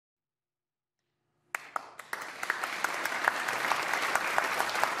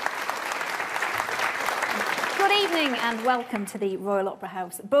evening and welcome to the Royal Opera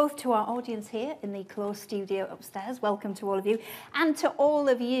House, both to our audience here in the closed studio upstairs, welcome to all of you, and to all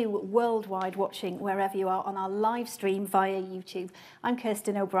of you worldwide watching wherever you are on our live stream via YouTube. I'm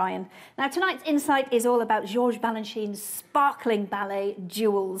Kirsten O'Brien. Now tonight's Insight is all about George Balanchine's sparkling ballet,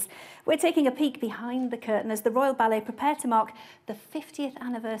 Jewels. We're taking a peek behind the curtain as the Royal Ballet prepare to mark the 50th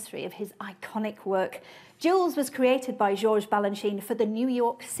anniversary of his iconic work. Jewels was created by George Balanchine for the New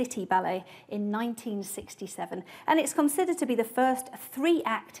York City Ballet in 1967, and it's considered to be the first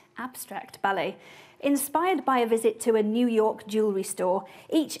three-act abstract ballet. Inspired by a visit to a New York jewellery store,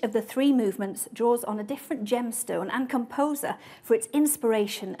 each of the three movements draws on a different gemstone and composer for its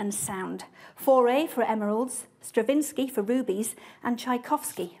inspiration and sound. Fauré for emeralds, Stravinsky for rubies, and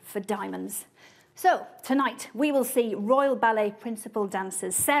Tchaikovsky for diamonds. So, tonight we will see Royal Ballet principal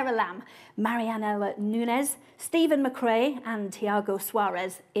dancers Sarah Lamb, Marianela Nuñez, Stephen McRae and Thiago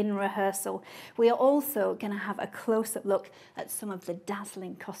Soares in rehearsal. We are also going to have a close-up look at some of the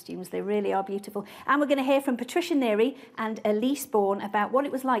dazzling costumes. They really are beautiful. And we're going to hear from Patricia Neary and Elyse Borne about what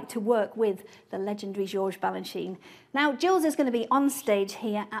it was like to work with the legendary George Balanchine. Now, Jules is going to be on stage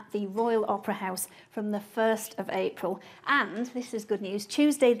here at the Royal Opera House from the 1st of April. And, this is good news,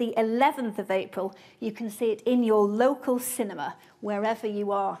 Tuesday the 11th of April, you can see it in your local cinema, wherever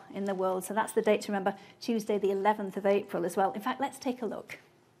you are in the world. So that's the date to remember, Tuesday the 11th of April as well. In fact, let's take a look.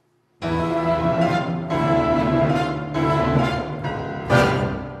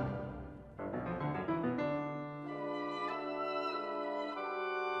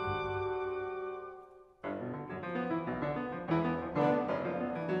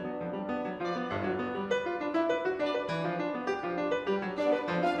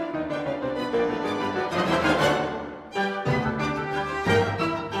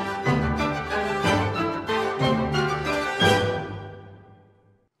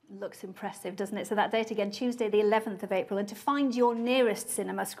 Looks impressive, doesn't it? So that date again, Tuesday the 11th of April. And to find your nearest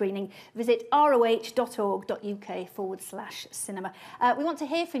cinema screening, visit roh.org.uk/cinema. We want to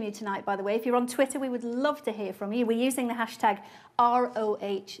hear from you tonight, by the way. If you're on Twitter, we would love to hear from you. We're using the hashtag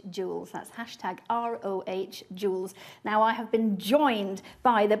ROHJewels. That's hashtag ROHJewels. Now, I have been joined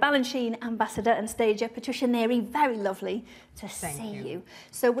by the Balanchine ambassador and stager, Patricia Neary. Very lovely to see you.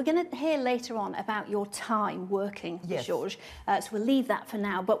 So we're going to hear later on about your time working with George. So we'll leave that for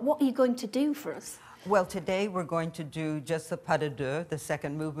now. But what are you going to do for us? Well, today we're going to do just the pas de deux, the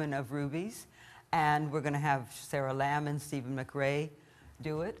second movement of Rubies. And we're going to have Sarah Lamb and Stephen McRae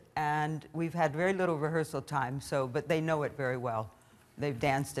do it. And we've had very little rehearsal time, but they know it very well. They've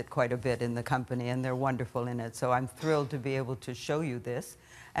danced it quite a bit in the company, and they're wonderful in it. So I'm thrilled to be able to show you this.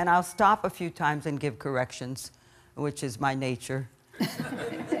 And I'll stop a few times and give corrections, which is my nature.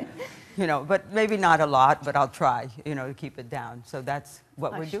 You know, but maybe not a lot, but I'll try, you know, to keep it down. So that's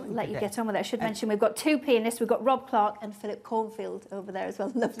what we're doing let today. You get on with it. I should mention we've got two pianists. We've got Rob Clark and Philip Cornfield over there as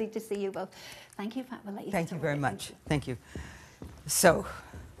well. Lovely to see you both. Thank you. We'll let you Thank you very much. Thank you. So,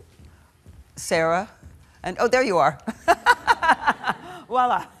 Sarah, and oh, there you are.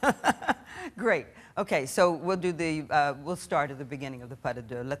 Voila. Great. Okay, so we'll do we'll start at the beginning of the pas de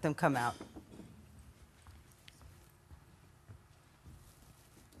deux. Let them come out.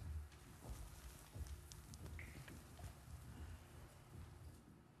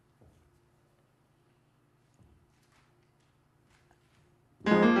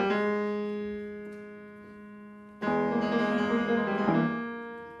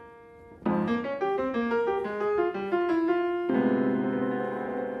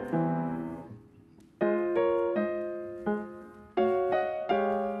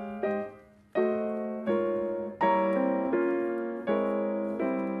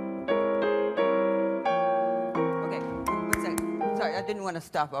 I didn't want to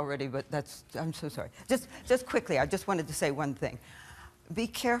stop already, but I'm so sorry. Just quickly, I just wanted to say one thing. Be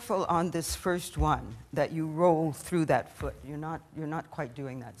careful on this first one that you roll through that foot. You're not quite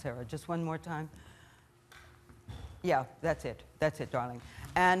doing that, Sarah. Just one more time. Yeah, that's it. That's it, darling.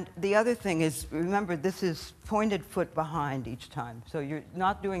 And the other thing is, remember, this is pointed foot behind each time. So you're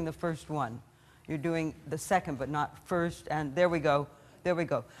not doing the first one. You're doing the second, but not first. And there we go. There we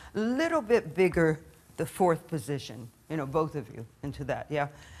go. A little bit bigger, the fourth position. You know, both of you into that, yeah?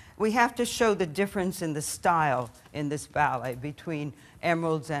 We have to show the difference in the style in this ballet between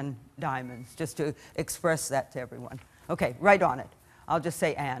emeralds and diamonds, just to express that to everyone. Okay, right on it. I'll just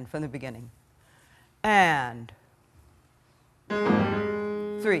say and from the beginning. And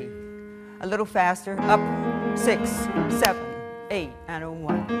 3. A little faster. Up. 6, 7, 8, and a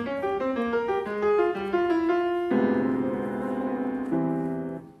 1.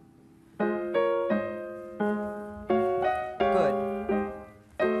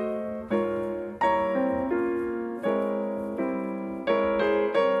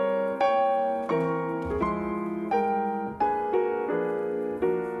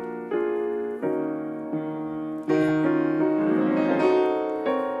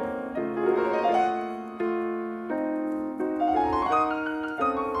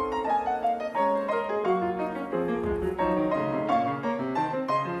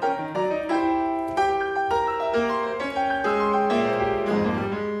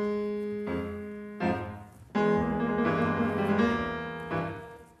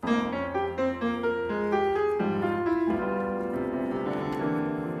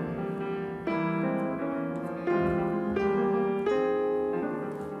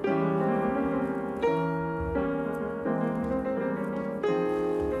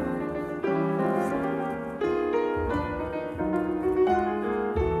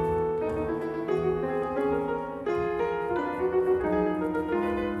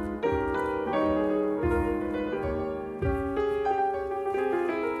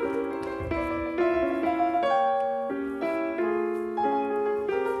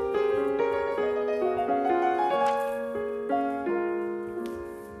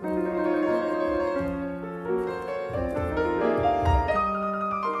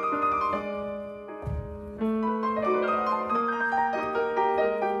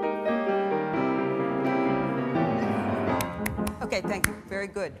 Okay, thank you. Very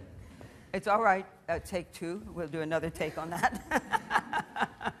good. It's all right. Take two. We'll do another take on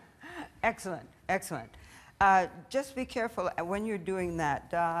that. Excellent, excellent. Just be careful when you're doing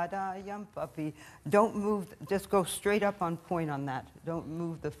that. Da, da, yum, puppy. Don't move. Just go straight up on point on that. Don't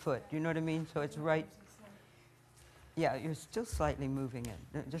move the foot. You know what I mean? So it's right. Yeah, you're still slightly moving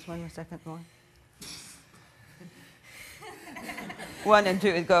it. Just one more second more. 1 and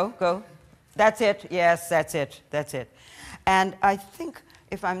 2. Go, go. That's it. Yes, that's it. That's it. And I think,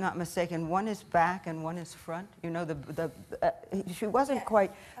 if I'm not mistaken, one is back and one is front. You know, she wasn't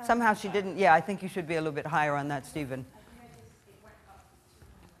quite, somehow she didn't, yeah, I think you should be a little bit higher on that, Stephen.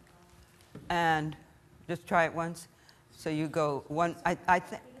 And just try it once. So you go one, I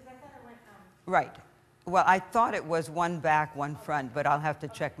think, right. Well, I thought it was one back, one front, but I'll have to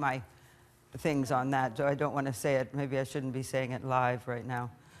check my things on that, so I don't want to say it. Maybe I shouldn't be saying it live right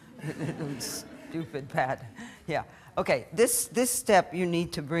now. Stupid, Pat. Yeah. Okay, this step, you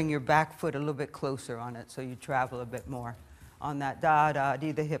need to bring your back foot a little bit closer on it, so you travel a bit more on that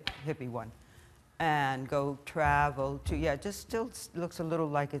da-da-dee, the hippie one. And go travel to, yeah, just still looks a little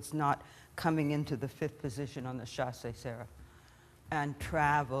like it's not coming into the 5th position on the chasse, Sarah. And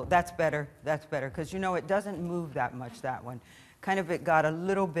travel, that's better, because you know, it doesn't move that much, that one. Kind of it got a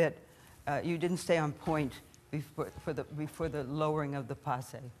little bit, you didn't stay on point before the lowering of the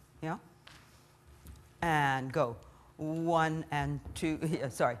passe, yeah? And go. 1 and 2, yeah,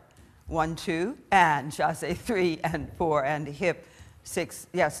 sorry. 1, 2, and chasse 3 and 4, and hip 6.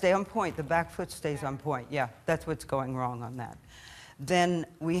 Yeah, stay on point. The back foot stays on point. Yeah, that's what's going wrong on that. Then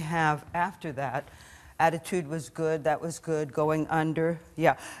we have, after that, attitude was good, that was good, going under,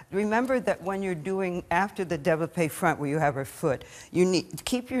 yeah. Remember that when you're doing, after the développé front where you have her foot, you need,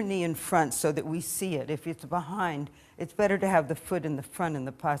 keep your knee in front so that we see it. If it's behind, it's better to have the foot in the front in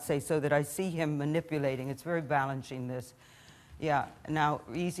the passe so that I see him manipulating. It's very Balanchine, this. Yeah, now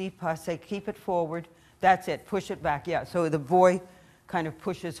easy, passe, keep it forward. That's it, push it back, yeah. So the boy kind of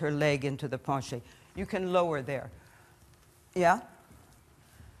pushes her leg into the penché. You can lower there. Yeah?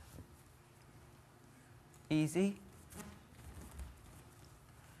 Easy.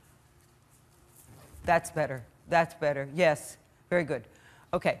 That's better. That's better. Yes. Very good.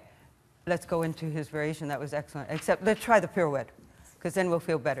 Okay. Let's go into his variation. That was excellent. Except let's try the pirouette, because then we'll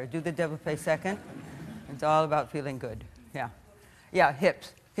feel better. Do the développé second. It's all about feeling good. Yeah. Yeah,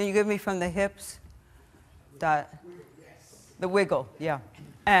 hips. Can you give me from the hips? The wiggle. Yeah.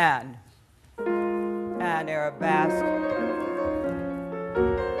 And arabesque.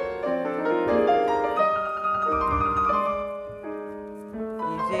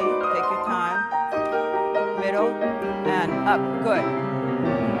 And up, good.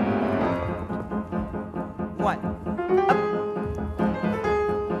 1, up.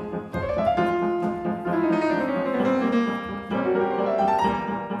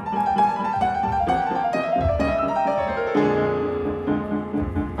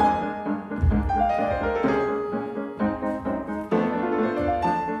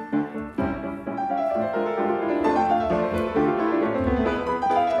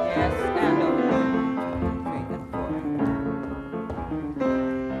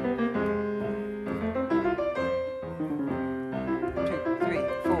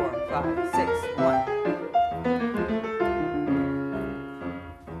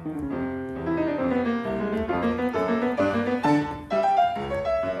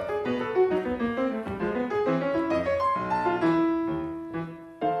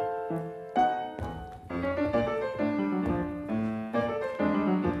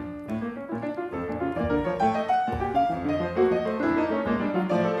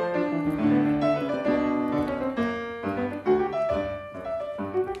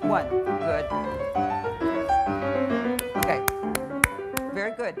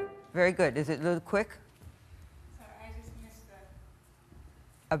 Very good. Is it a little quick? Sorry, I just missed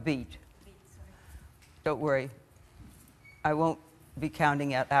a beat. Sorry. Don't worry. I won't be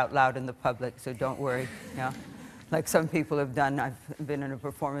counting it out loud in the public, so don't worry. Yeah. Like some people have done. I've been in a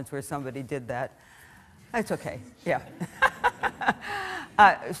performance where somebody did that. That's okay. Yeah.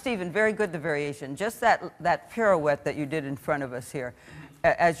 Stephen, very good, the variation. Just that pirouette that you did in front of us here.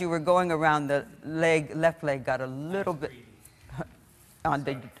 As you were going around, the left leg got a little bit on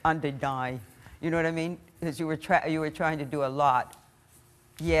the die. You know what I mean? Because you were trying to do a lot.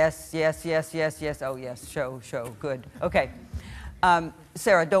 Yes, yes, yes, yes, yes. Oh, yes, show, good. Okay.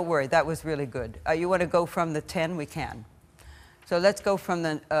 Sarah, don't worry, that was really good. You want to go from the 10? We can. So let's go from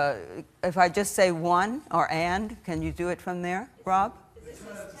the, if I just say 1 or and, can you do it from there, Rob?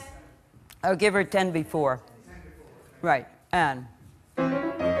 I'll give her 10 before. 10 before. Right, and.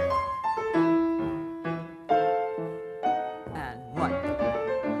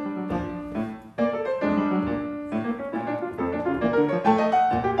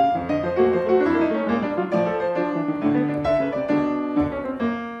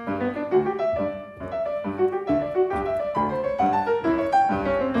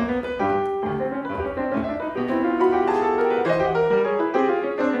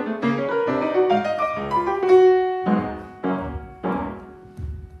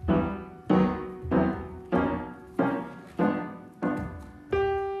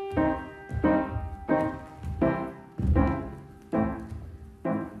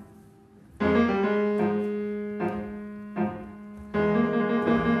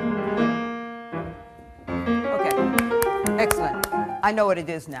 I know what it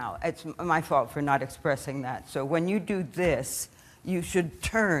is now. It's my fault for not expressing that. So when you do this, you should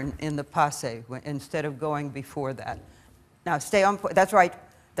turn in the passe instead of going before that. Now stay on point. That's right.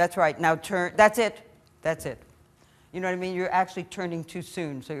 That's right. Now turn. That's it. That's it. You know what I mean? You're actually turning too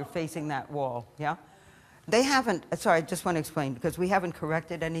soon, so you're facing that wall. Yeah? They haven't, sorry, I just want to explain, because we haven't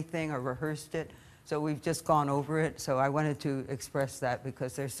corrected anything or rehearsed it, so we've just gone over it. So I wanted to express that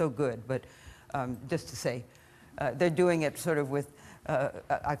because they're so good. But just to say, they're doing it sort of with,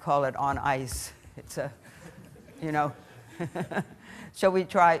 I call it on ice. It's a, you know. Shall we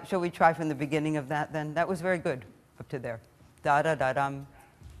try from the beginning of that then? That was very good up to there. Da da da dum.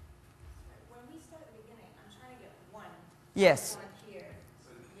 When we start at the beginning, I'm trying to get one. Yes. One here.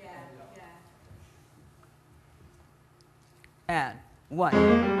 Yeah, yeah. And one.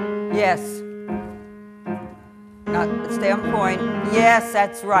 Yes. Now stay on point. Yes,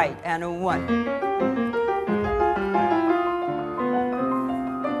 that's right. And a one.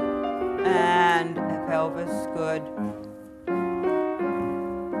 And pelvis, good.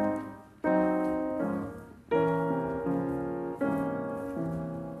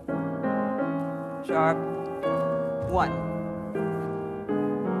 Sharp. One.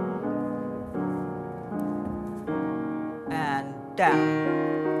 And down.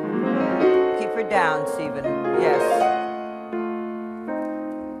 Keep her down, Stephen. Yes.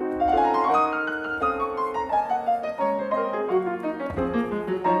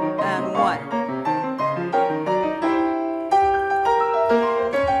 And one.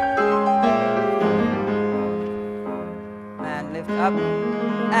 And lift up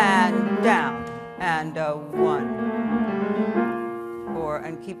and down. And one. Four.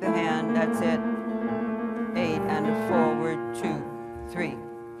 And keep the hand. That's it. 8. And a forward. 2, 3.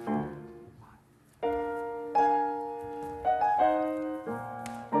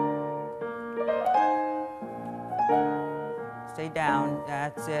 Stay down.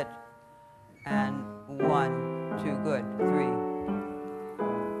 That's it. And 1, 2. Good. 3.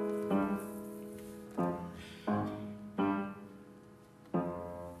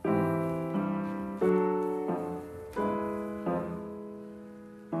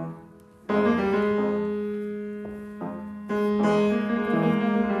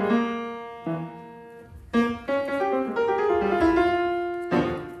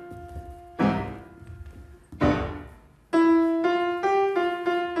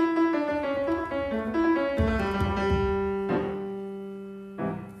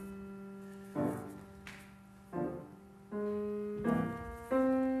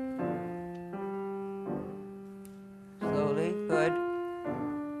 Slowly, good.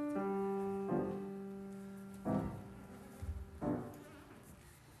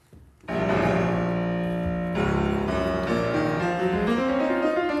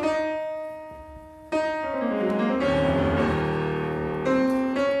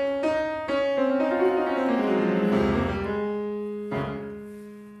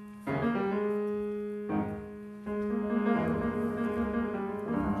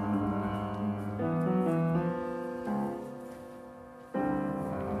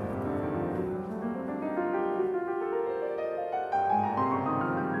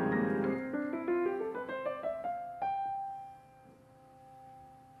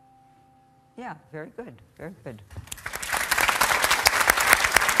 Yeah, very good, very good.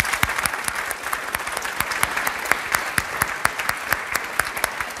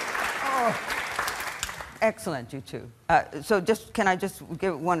 Oh, excellent, you two. So can I just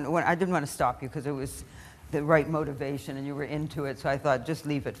give one, I didn't want to stop you because it was the right motivation and you were into it, so I thought just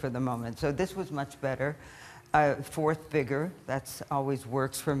leave it for the moment. So this was much better. Fourth vigor, that's always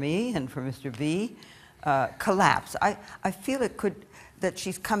works for me and for Mr. B. Collapse, I feel it could, that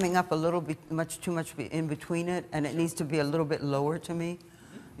she's coming up a little bit, too much in between it, and it needs to be a little bit lower to me.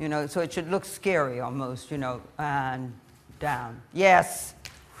 You know, so it should look scary almost, you know, and down. Yes,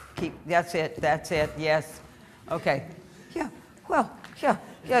 that's it, yes. Okay, yeah, well, yeah.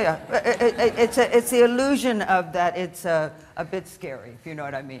 It's the illusion of that it's a bit scary, if you know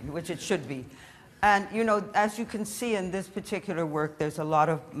what I mean, which it should be. And, you know, as you can see in this particular work, there's a lot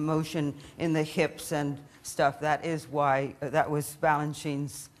of motion in the hips and stuff. That is why, that was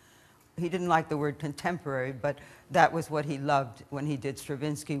Balanchine's, he didn't like the word contemporary, but that was what he loved when he did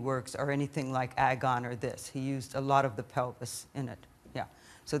Stravinsky works or anything like Agon or this. He used a lot of the pelvis in it, yeah.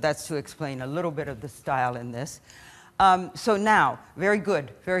 So that's to explain a little bit of the style in this. So now, very good,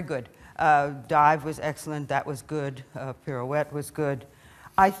 very good. Dive was excellent, that was good. Pirouette was good.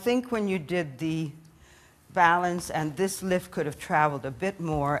 I think when you did the balance and this lift could have traveled a bit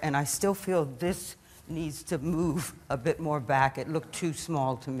more, and I still feel this needs to move a bit more back. It looked too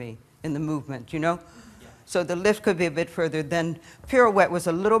small to me in the movement, you know? Yeah. So the lift could be a bit further. Then pirouette was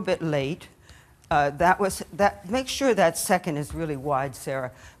a little bit late. Make sure that second is really wide,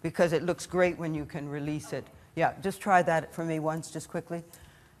 Sarah, because it looks great when you can release it. Yeah, just try that for me once, just quickly.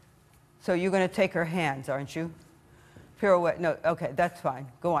 So you're going to take her hands, aren't you? Pirouette, no, okay, that's fine.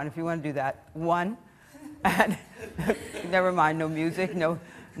 Go on if you want to do that. 1, and never mind, no music, no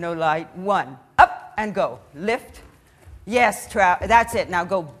light. 1, up and go. Lift. Yes, that's it. Now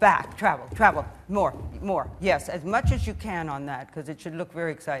go back, travel, more. Yes, as much as you can on that, because it should look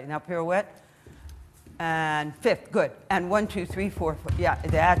very exciting. Now pirouette. And 5th, good. And 1, 2, 3, 4, 5. Yeah,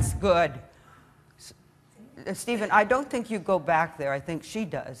 that's good. Stephen, I don't think you go back there. I think she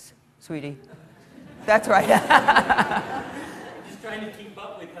does, sweetie. That's right. Just trying to keep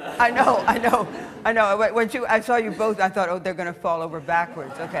up with her. I know. When I saw you both, I thought, oh, they're going to fall over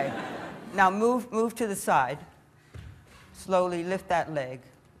backwards. Okay. Now move to the side. Slowly lift that leg.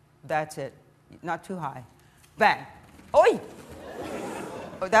 That's it. Not too high. Bang. Oi!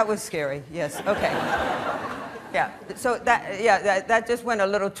 Oh, that was scary. Yes. Okay. Yeah. So that just went a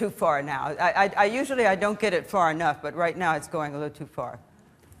little too far now. I usually don't get it far enough, but right now it's going a little too far.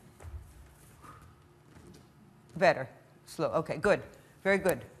 Better. Slow. Okay. Good. Very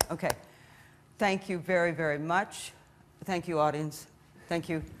good. Okay. Thank you very, very much. Thank you, audience. Thank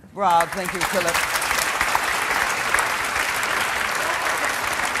you, Rob. Thank you, Philip.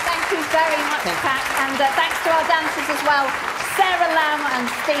 Thank you very much, Pat. And thanks to our dancers as well. Sarah Lamb and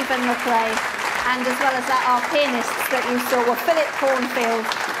Stephen McRae, and as well as that, our pianists that you saw were Philip Cornfield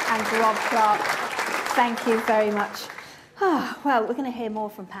and Rob Clark. Thank you very much. Well, we're going to hear more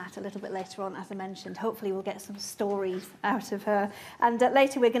from Pat a little bit later on, as I mentioned. Hopefully we'll get some stories out of her. And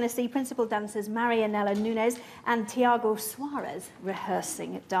later we're going to see principal dancers Marianela Nuñez and Thiago Soares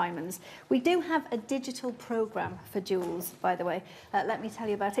rehearsing at Diamonds. We do have a digital programme for Jules, by the way. Let me tell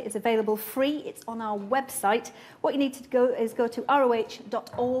you about it. It's available free. It's on our website. What you need to go is go to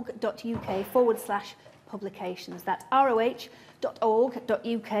roh.org.uk/publications. That's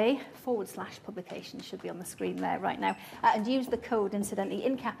roh.org.uk/publications. Should be on the screen there right now. And use the code, incidentally,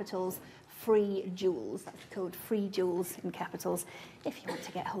 in capitals, free Jules. That's code free Jules in capitals, if you want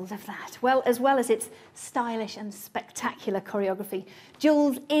to get hold of that. Well, as well as its stylish and spectacular choreography,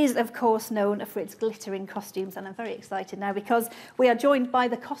 Jules is, of course, known for its glittering costumes. And I'm very excited now because we are joined by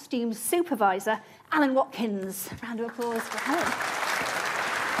the costume supervisor, Alan Watkins. Round of applause for Alan.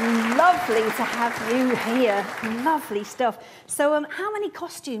 Lovely to have you here. Lovely stuff. So how many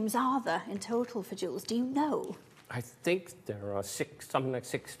costumes are there in total for Jules? Do you know? I think there are something like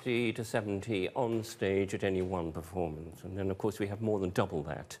 60 to 70 on stage at any one performance. And then, of course, we have more than double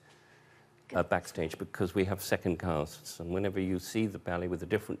that backstage because we have second casts. And whenever you see the ballet with a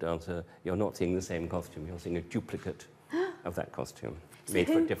different dancer, you're not seeing the same costume. You're seeing a duplicate of that costume made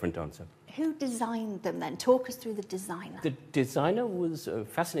for a different dancer. Who designed them then? Talk us through the designer. The designer was a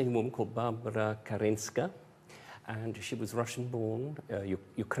fascinating woman called Barbara Karenska, and she was Russian-born,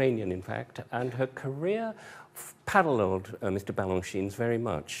 Ukrainian in fact, and her career paralleled Mr. Balanchine's very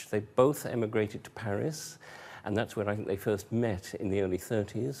much. They both emigrated to Paris, and that's where I think they first met in the early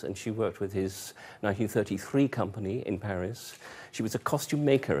 30s, and she worked with his 1933 company in Paris. She was a costume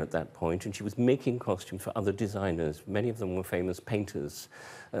maker at that point, and she was making costumes for other designers. Many of them were famous painters.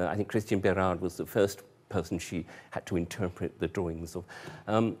 I think Christian Berard was the first person she had to interpret the drawings of.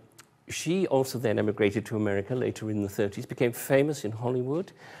 She also then emigrated to America later in the 30s, became famous in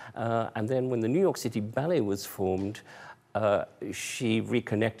Hollywood, and then when the New York City Ballet was formed, she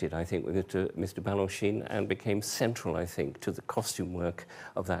reconnected, I think, with Mr. Balanchine and became central, I think, to the costume work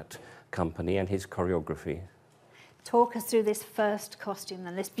of that company and his choreography. Talk us through this first costume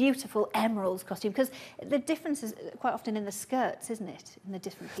then, this beautiful emerald costume, because the difference is quite often in the skirts, isn't it, in the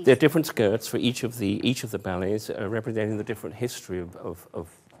different pieces? There are different skirts for each of the ballets, representing the different history of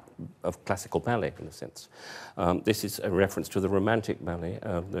classical ballet, in a sense. This is a reference to the Romantic Ballet,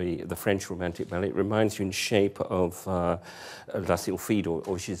 the French Romantic Ballet. It reminds you in shape of La Sylphide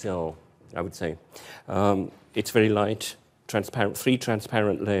or Giselle, I would say. It's very light, transparent, 3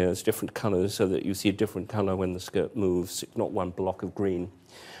 transparent layers, different colours, so that you see a different colour when the skirt moves, not one block of green.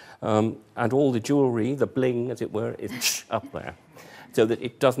 And all the jewellery, the bling, as it were, is up there, so that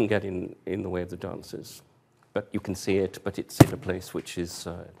it doesn't get in the way of the dancers. But you can see it, but it's in a place which is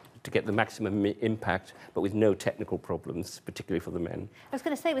to get the maximum impact, but with no technical problems, particularly for the men. I was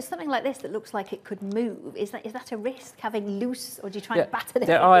going to say, with something like this that looks like it could move, is that a risk, having loose, or do you try and batten it?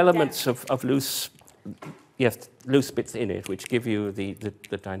 There are elements of loose. Yes, loose bits in it, which give you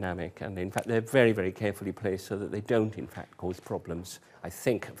the dynamic. And in fact, they're very, very carefully placed so that they don't, in fact, cause problems, I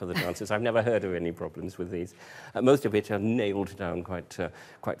think, for the dancers. I've never heard of any problems with these. Most of it are nailed down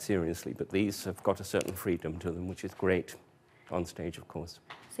quite seriously, but these have got a certain freedom to them, which is great on stage, of course.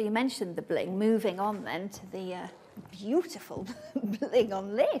 So you mentioned the bling. Moving on then to the beautiful bling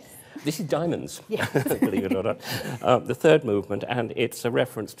on this. This is diamonds, Yes. believe it or not. The third movement, and it's a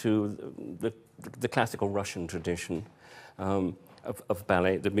reference to the classical Russian tradition of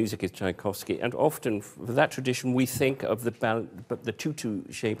ballet. The music is Tchaikovsky, and often for that tradition we think of the tutu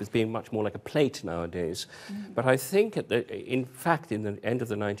shape as being much more like a plate nowadays. But I think, in fact, in the end of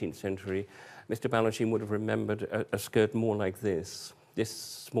the 19th century, Mr. Balanchine would have remembered a skirt more like this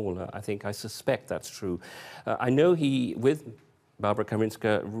smaller. I suspect that's true. I know he, with Barbara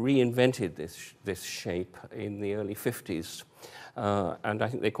Karinska, reinvented this shape in the early 50s. And I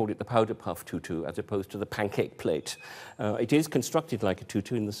think they called it the powder puff tutu as opposed to the pancake plate. It is constructed like a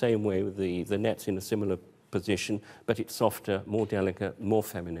tutu in the same way, with the nets in a similar position, but it's softer, more delicate, more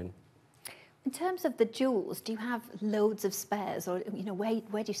feminine. In terms of the jewels, do you have loads of spares, or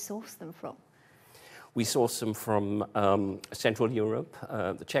where do you source them from? We source them from Central Europe.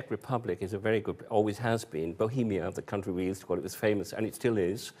 The Czech Republic is a very good, always has been. Bohemia, the country we used to call it, was famous, and it still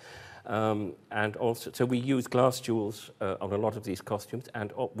is. And also, so we use glass jewels on a lot of these costumes,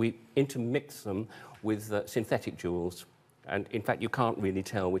 and we intermix them with synthetic jewels. And in fact, you can't really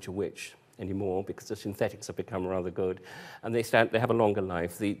tell which are which anymore because the synthetics have become rather good, and they have a longer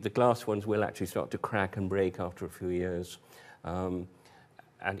life. The glass ones will actually start to crack and break after a few years.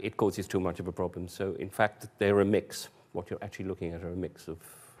 And it causes too much of a problem. So, in fact, they're a mix. What you're actually looking at are a mix of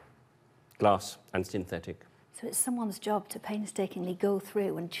glass and synthetic. So it's someone's job to painstakingly go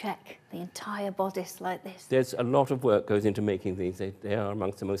through and check the entire bodice like this. There's a lot of work goes into making these. They are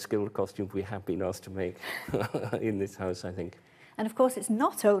amongst the most skilled costumes we have been asked to make in this house, I think. And of course, it's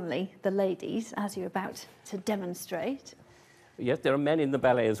not only the ladies, as you're about to demonstrate. Yes, there are men in the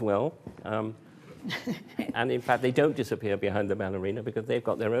ballet as well. And in fact, they don't disappear behind the ballerina because they've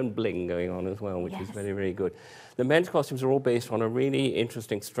got their own bling going on as well, which is very, very good. The men's costumes are all based on a really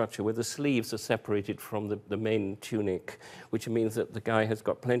interesting structure where the sleeves are separated from the main tunic, which means that the guy has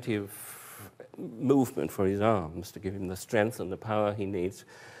got plenty of movement for his arms to give him the strength and the power he needs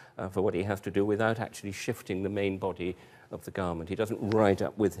for what he has to do without actually shifting the main body of the garment. He doesn't ride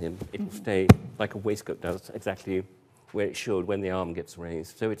up with him. It will stay like a waistcoat does, exactly where it should when the arm gets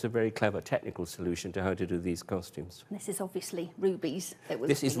raised. So it's a very clever technical solution to how to do these costumes. This is obviously Rubies.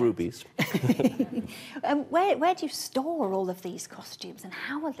 This is Rubies. Where do you store all of these costumes, and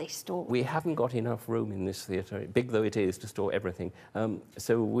how are they stored? We haven't got enough room in this theatre, big though it is, to store everything.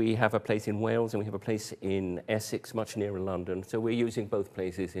 So we have a place in Wales and we have a place in Essex, much nearer London. So we're using both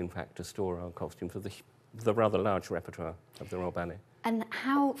places, in fact, to store our costumes of the rather large repertoire of the Royal Ballet. And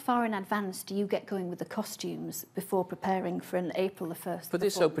how far in advance do you get going with the costumes before preparing for an April the 1st? For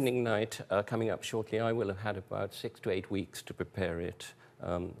this opening night coming up shortly, I will have had about 6 to 8 weeks to prepare it.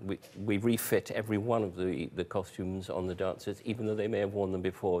 We refit every one of the costumes on the dancers, even though they may have worn them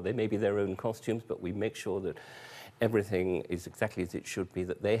before. They may be their own costumes, but we make sure that everything is exactly as it should be,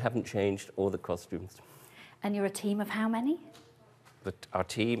 that they haven't changed, or the costumes. And you're a team of how many? But our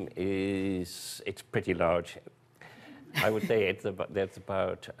team it's pretty large. I would say there's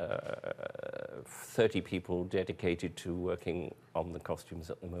about 30 people dedicated to working on the costumes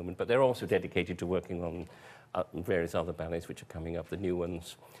at the moment, but they're also dedicated to working on various other ballets which are coming up, the new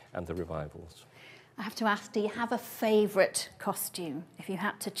ones and the revivals. I have to ask, do you have a favourite costume if you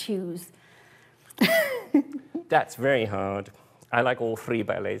had to choose? That's very hard. I like all three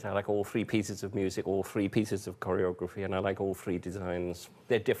ballets, I like all three pieces of music, all three pieces of choreography, and I like all three designs.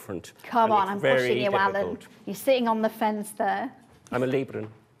 They're different. Come on, I'm pushing you, difficult. Alan. You're sitting on the fence there. I'm a Libran.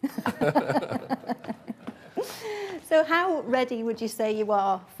 So how ready would you say you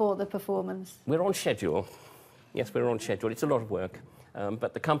are for the performance? We're on schedule. Yes, we're on schedule. It's a lot of work.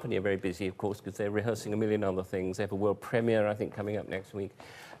 But the company are very busy, of course, because they're rehearsing a million other things. They have a world premiere, I think, coming up next week,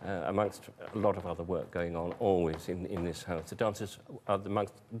 amongst a lot of other work going on always in this house. The dancers are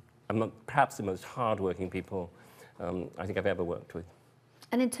perhaps the most hard-working people I think I've ever worked with.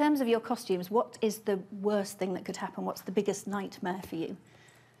 And in terms of your costumes, what is the worst thing that could happen? What's the biggest nightmare for you?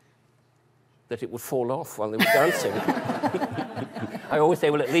 That it would fall off while they were dancing. I always say,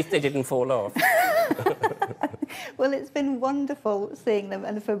 well, at least they didn't fall off. Well, it's been wonderful seeing them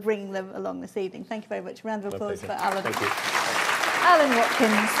and for bringing them along this evening. Thank you very much. Round of applause for Alan. Thank you. Alan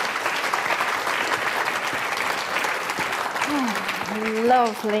Watkins. Oh.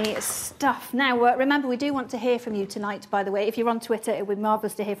 Lovely stuff. Now, remember, we do want to hear from you tonight, by the way. If you're on Twitter, it would be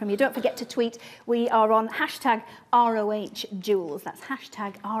marvellous to hear from you. Don't forget to tweet. We are on hashtag #ROHJewels. That's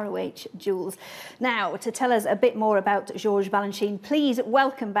hashtag #ROHJewels. Now, to tell us a bit more about George Balanchine, please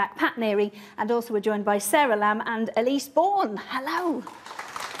welcome back Pat Neary, and also we're joined by Sarah Lamb and Elyse Borne. Hello.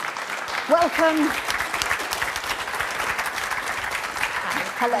 Welcome.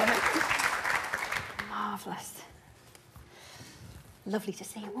 Hello. Marvellous. Lovely to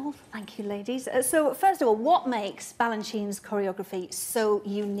see you all. Thank you, ladies. So, first of all, what makes Balanchine's choreography so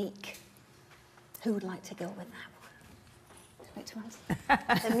unique? Who would like to go with that one?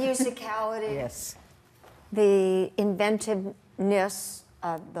 The musicality. Yes. The inventiveness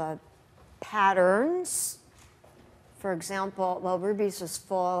of the patterns. For example, well, Rubies is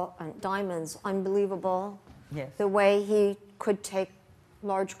full, diamonds, unbelievable. Yes. The way he could take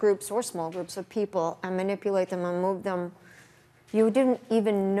large groups or small groups of people and manipulate them and move them. You didn't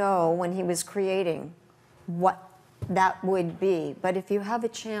even know when he was creating what that would be. But if you have a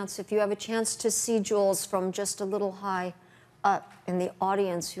chance to see Jules from just a little high up in the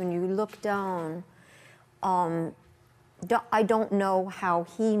audience, when you look down, I don't know how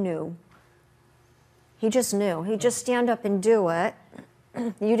he knew. He just knew. He'd just stand up and do it.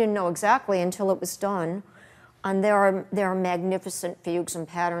 You didn't know exactly until it was done. And there are magnificent fugues and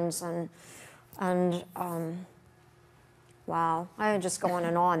patterns and wow, I just go on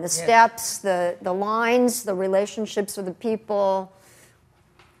and on. The steps, the lines, the relationships with the people.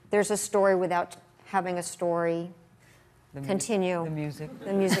 There's a story without having a story. Continue. The music.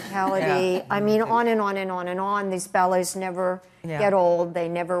 The musicality. Yeah. I mean, on and on and on and on. These ballets never get old. They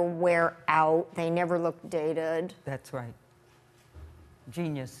never wear out. They never look dated. That's right.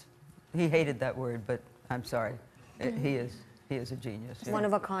 Genius. He hated that word, but I'm sorry. He is a genius. Yeah. One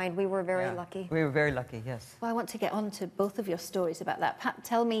of a kind. We were very lucky. We were very lucky, yes. Well, I want to get on to both of your stories about that. Pat,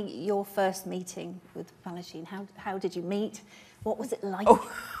 tell me your first meeting with Balanchine. How did you meet? What was it like? Oh.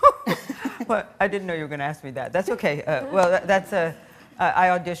 Well, I didn't know you were going to ask me that. That's okay. I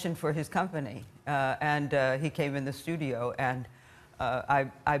auditioned for his company, and he came in the studio, and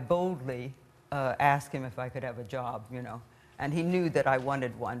I boldly asked him if I could have a job, you know. And he knew that I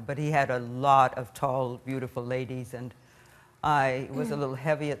wanted one, but he had a lot of tall, beautiful ladies, and I was a little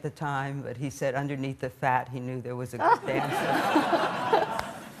heavy at the time, but he said underneath the fat, he knew there was a good dancer.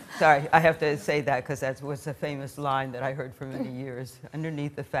 Sorry, I have to say that because that was a famous line that I heard for many years.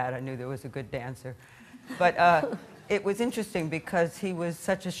 Underneath the fat, I knew there was a good dancer. But it was interesting because he was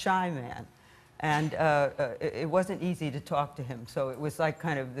such a shy man. And it wasn't easy to talk to him. So it was like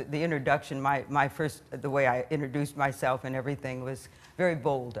kind of the introduction, the way I introduced myself and everything was very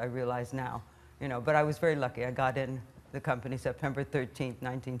bold, I realize now. You know, but I was very lucky. I got in the company September 13th,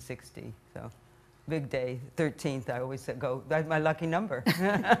 1960. So big day, 13th, I always go, that's my lucky number.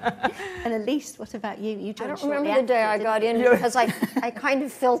 And Elyse, what about you? You I joined don't remember the day I got in because I kind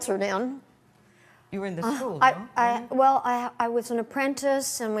of filtered in. You were in the school, no? I was an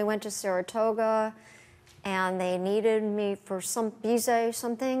apprentice, and we went to Saratoga, and they needed me for some Bizet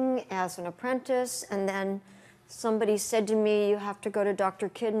something as an apprentice, and then somebody said to me, "You have to go to Dr.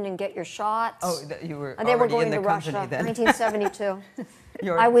 Kidden and get your shots." Oh, you were and they were already going in the to Russia, company then. 1972.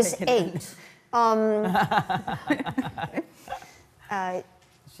 I was 8.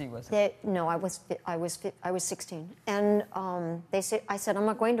 She wasn't. No, I was 16, and I said, "I'm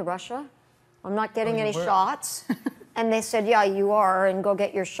not going to Russia. I'm not getting any shots." And they said, "Yeah, you are, and go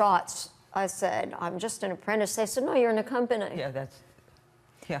get your shots." I said, "I'm just an apprentice." They said, "No, you're in a company."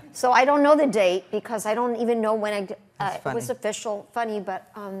 Yeah, So I don't know the date because I don't even know when it was funny. official. Funny, but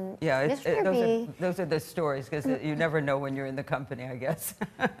yeah, those are the stories because you never know when you're in the company, I guess.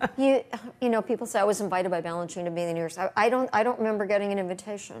 you know, people say I was invited by Balanchine to be in the New York. I don't remember getting an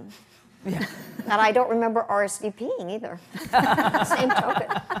invitation. Yeah. And I don't remember RSVPing either. Same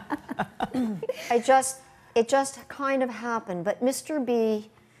token. It just kind of happened. But Mr. B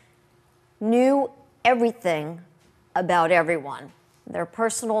knew everything about everyone. Their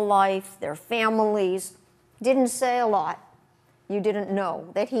personal life, their families. Didn't say a lot. You didn't know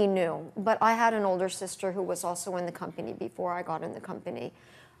that he knew. But I had an older sister who was also in the company before I got in the company.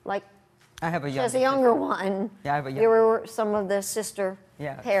 Like, I have a younger one. Yeah, I have a There were some of the sister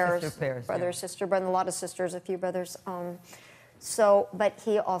pairs. Sister pairs, brother, sister, brother, a lot of sisters, a few brothers. But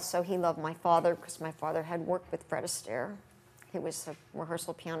he loved my father because my father had worked with Fred Astaire. He was a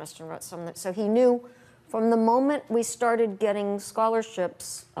rehearsal pianist and wrote some of that. So he knew from the moment we started getting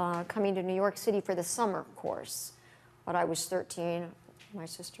scholarships coming to New York City for the summer course. But I was 13, my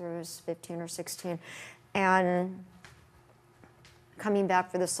sister was 15 or 16, and coming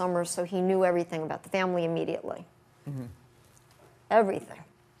back for the summer, so he knew everything about the family immediately. Mm-hmm. everything.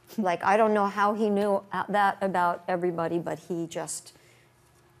 Like, I don't know how he knew that about everybody, but he did.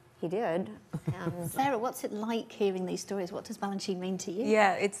 And Sarah, what's it like hearing these stories? What does Balanchine mean to you?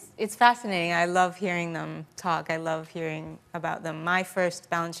 Yeah, it's fascinating. I love hearing them talk. I love hearing about them. My first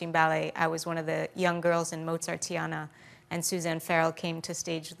Balanchine ballet, I was one of the young girls in Mozartiana, and Suzanne Farrell came to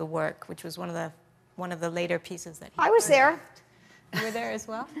stage the work, which was one of the later pieces that he I was there. You were there as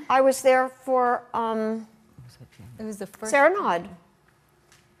well? I was there for It was the first Serenade.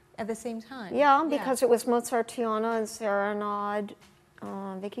 at the same time. Yeah, because it was Mozartiana and Serenade.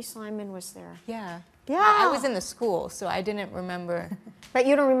 Vicky Simon was there. Yeah. Yeah. I was in the school, so I didn't remember. But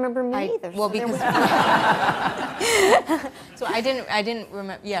you don't remember me either. Well, so there because so I didn't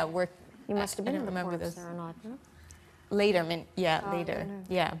remember. Yeah, you must have been I in didn't the remember form of this. Serenade. No? Later, later.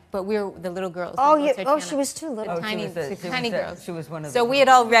 Yeah, but we were the little girls. Oh, in yeah. Oh, Mozartiana. she was too little. Tiny girls. She was one of So the we had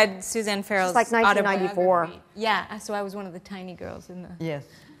all read Suzanne Farrell's like 1994. autobiography. Yeah, so I was one of the tiny girls in the. Yes.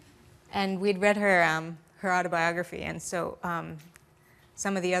 And we'd read her her autobiography, and so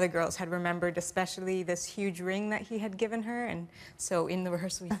some of the other girls had remembered especially this huge ring that he had given her, and so in the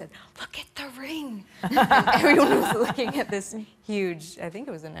rehearsal we said, "Look at the ring!" And everyone was looking at this huge, I think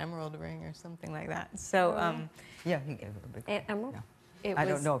it was an emerald ring or something like that. So Yeah, he gave her a big. Emerald? Yeah. I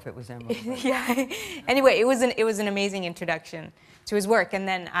don't know if it was emerald. but- yeah. Anyway, it was an amazing introduction to his work, and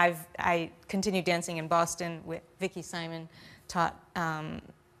then I continued dancing in Boston with Vicky Simon.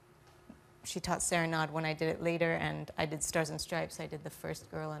 She taught Serenade when I did it later, and I did Stars and Stripes. I did the first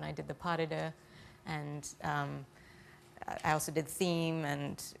girl, and I did the pas de deux, and I also did Theme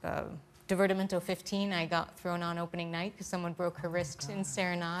and Divertimento 15. I got thrown on opening night because someone broke her wrist in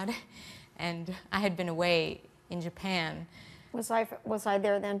Serenade, and I had been away in Japan. Was I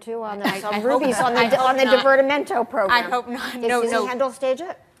there then too on I hope Rubies not. on the Divertimento program? I hope not. Did No, Susie no. Handel stage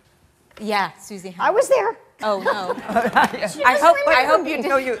it? Yeah, Susie. I was there. Oh no! She I doesn't hope remember you me. did.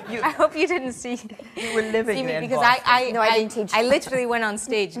 No, you- I hope you didn't see. You were living see me in because Boston. No, I didn't teach I you. literally went on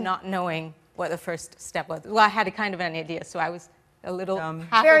stage not knowing what the first step was. Well, I had a kind of an idea, so I was a little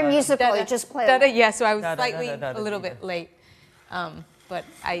half Very a- musical, da-da, you just played. da-da, yeah, so I was Da-da, slightly da-da, da-da, a little da-da. bit late. But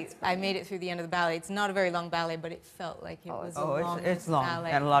I made it through the end of the ballet. It's not a very long ballet, but it felt like it was a long it's long ballet.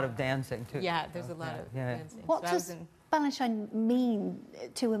 and a lot of dancing too. Yeah, there's a lot of yeah. dancing. What So I was does in- Balanchine mean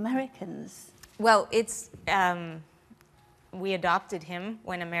to Americans? Well, it's we adopted him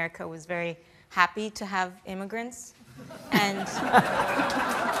when America was very happy to have immigrants, and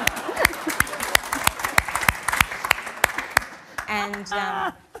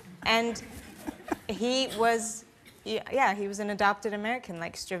and he was he was an adopted American,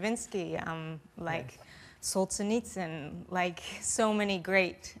 like Stravinsky, like Solzhenitsyn, like so many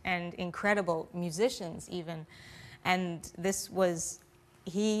great and incredible musicians even, and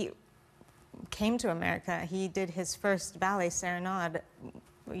he came to America. He did his first ballet, Serenade,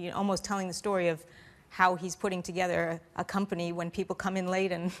 almost telling the story of how he's putting together a company when people come in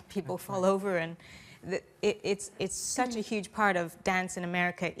late and people fall over. And it's such a huge part of dance in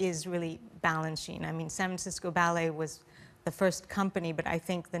America is really Balanchine. I mean, San Francisco Ballet was the first company, but I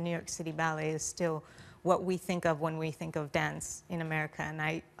think the New York City Ballet is still what we think of when we think of dance in America. And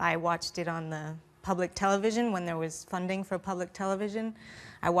I watched it on the public television when there was funding for public television.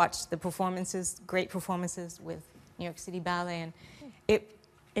 I watched the performances, great performances with New York City Ballet, and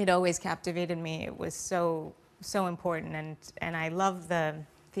it always captivated me. It was so important, and I love the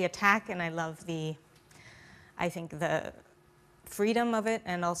attack, and I love I think the freedom of it,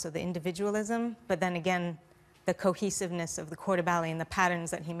 and also the individualism. But then again, the cohesiveness of the corps de ballet and the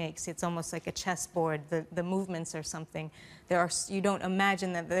patterns that he makes. It's almost like a chessboard. The movements are something. You don't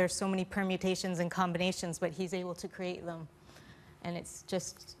imagine that there are so many permutations and combinations, but he's able to create them. And it's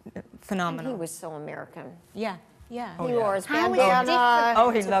just phenomenal. He was so American. Yeah, yeah. He wore his How is it bandana. different? Oh,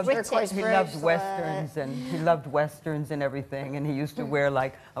 he his loved turquoise he loved bracelet. westerns and everything, and he used to wear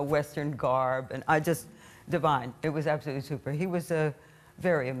like a western garb, and divine. It was absolutely super. He was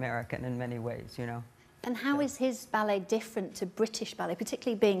very American in many ways, you know. And how is his ballet different to British ballet,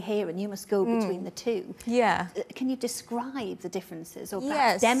 particularly being here, and you must go between the two? Yeah. Can you describe the differences, or Yes.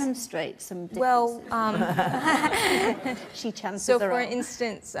 perhaps demonstrate some differences? Well, she chances so are for on.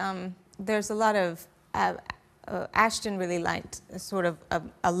 instance, there's a lot of, Ashton really liked a sort of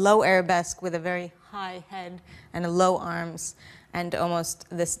a low arabesque with a very high head and a low arms and almost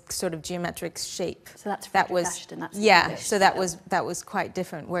this sort of geometric shape. So that's that Frederick was Ashton, that's yeah. English, So that was quite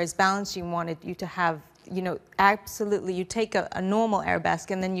different. Whereas Balanchine wanted you to have, absolutely, you take a normal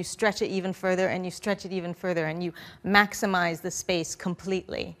arabesque and then you stretch it even further and you stretch it even further and you maximize the space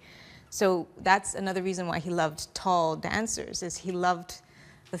completely. So that's another reason why he loved tall dancers, is he loved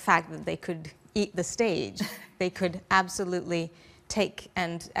the fact that they could eat the stage. They could absolutely take.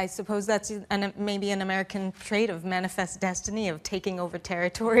 And I suppose that's maybe an American trait of manifest destiny, of taking over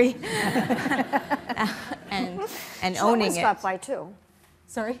territory and owning it. Stopped by too.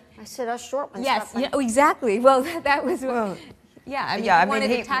 Sorry? I said us short ones. Yes, stopped by. yeah, exactly. Well, that was Well, yeah. I mean, yeah, he wanted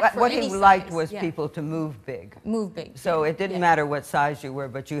to attack for what any he liked size. was Yeah. people to move big. Move big. So it didn't matter what size you were,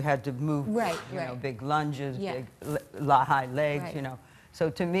 but you had to move, Right, you know, right. big lunges, Yeah. big high legs, Right. you know. So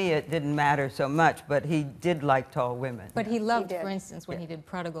to me, it didn't matter so much, but he did like tall women. But he loved, did. for instance, when he did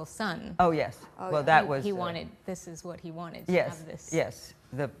Prodigal Son. Oh, yes. Oh, well, yeah. that he, was... he wanted, this is what he wanted, to yes, have this. yes.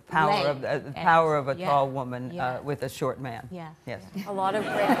 The power leg of, the and- power of a yeah, tall woman yeah. with a short man. Yeah. Yes. A lot of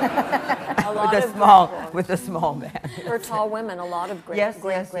great, a lot With of a small, great roles. with a small man. For tall women, a lot of great, Yes,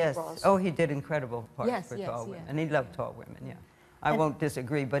 great, yes, great yes. roles. Oh, he did incredible parts Yes, for yes, tall yeah. women. And he loved tall women, yeah. I won't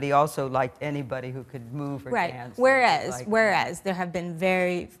disagree, but he also liked anybody who could move or Right. dance. Whereas there have been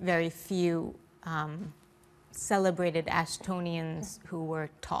very, very few celebrated Ashtonians who were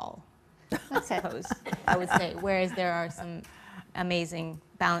tall, I suppose, I would say. Whereas there are some amazing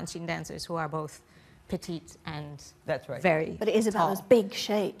Balanchine dancers who are both petite and That's right. very But it is about tall. those big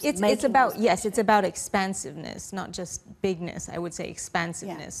shapes. It's making about, those yes, big it's about expansiveness, not just bigness. I would say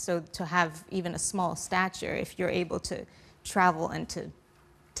expansiveness. So to have even a small stature, if you're able to travel and to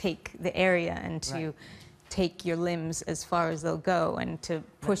take the area and to Right. take your limbs as far as they'll go and to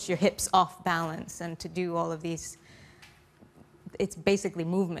push your hips off balance and to do all of these, it's basically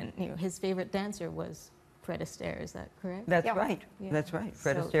movement. You know, his favorite dancer was Fred Astaire, is that correct? That's Yeah. right. Yeah. That's right.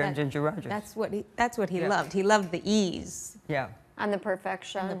 Fred So Astaire and that- Ginger Rogers. That's what he Yeah. loved. He loved the ease Yeah, And the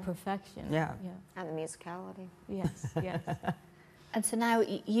perfection and the perfection. Yeah. and the musicality. Yes, yes. And so now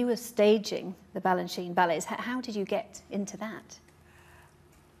you were staging the Balanchine ballets. How did you get into that?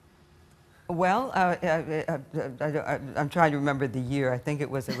 well, I'm trying to remember the year. I think it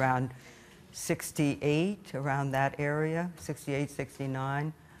was around 68, around that area, 68,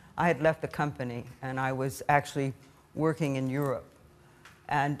 69. I had left the company, and I was actually working in Europe.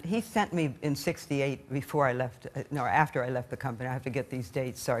 And he sent me in 68 before I left, no, after I left the company. I have to get these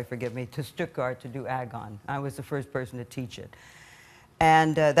dates, sorry, forgive me, to Stuttgart to do Agon. I was the first person to teach it.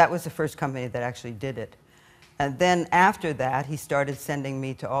 And that was the first company that actually did it. And then after that, he started sending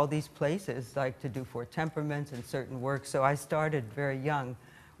me to all these places, like to do Four Temperaments and certain works. So I started very young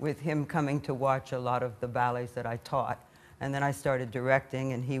with him coming to watch a lot of the ballets that I taught. And then I started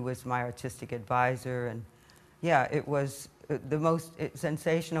directing, and he was my artistic advisor. And yeah, it was the most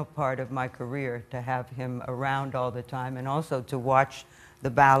sensational part of my career to have him around all the time, and also to watch the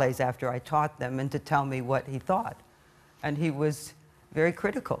ballets after I taught them and to tell me what he thought. And he was very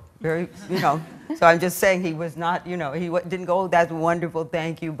critical, very, you know. So I'm just saying he was not, you know, he didn't go, oh, that's wonderful,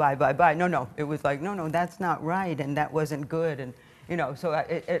 thank you, bye, bye, bye. No, no, it was like, no, no, that's not right, and that wasn't good. And, you know, so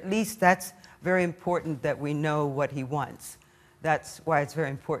at least that's very important that we know what he wants. That's why it's very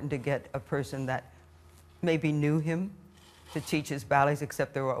important to get a person that maybe knew him to teach his ballets,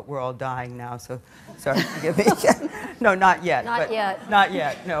 except we're all dying now, so sorry, forgive me. No, not yet. Not yet. Not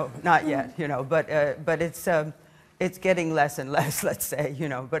yet, no, not yet, you know, but it's getting less and less, let's say, you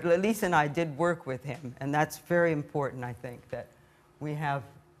know. But Elyse and I did work with him, and that's very important, I think, that we have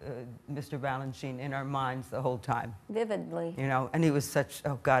Mr. Balanchine in our minds the whole time, Vividly. you know. And he was such,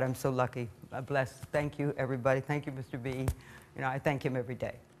 oh God, I'm so lucky, blessed. Thank you, everybody. Thank you, Mr. B. You know, I thank him every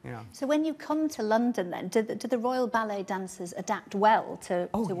day, you know. So when you come to London then, do the Royal Ballet dancers adapt well to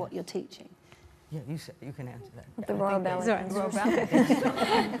yeah. what you're teaching? Yeah, you can answer that. The Royal Ballet. Sorry. Royal Ballet.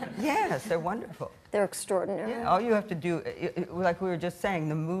 Yes, they're wonderful. They're extraordinary. Yeah, all you have to do, like we were just saying,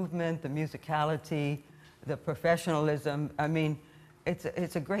 the movement, the musicality, the professionalism. I mean,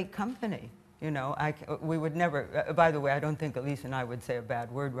 it's a great company. You know, we would never. By the way, I don't think Elyse and I would say a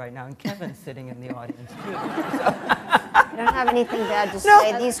bad word right now. And Kevin's sitting in the audience too. I don't have anything bad to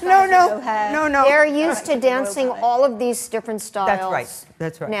say. These guys No. They're used to dancing all of these different styles. That's right.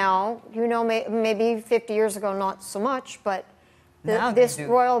 That's right. Now, you know, maybe 50 years ago, not so much, but Now they this do.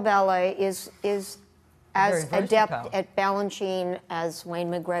 Royal Ballet is as Very adept versatile. at Balanchine as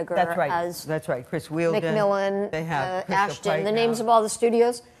Wayne McGregor, That's right. as That's right. Chris Wheeldon. Macmillan, They have Crystal Ashton, Pike the now. names of all the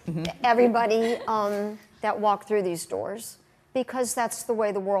studios, everybody that walk through these doors, because that's the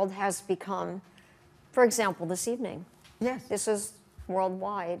way the world has become. For example, this evening, Yes. this is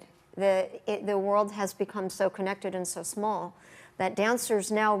worldwide. The world has become so connected and so small that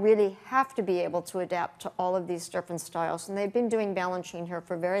dancers now really have to be able to adapt to all of these different styles. And they've been doing Balanchine here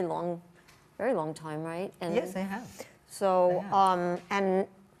for a very long time, right? And Yes, they have. so, and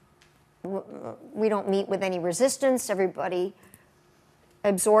we don't meet with any resistance. Everybody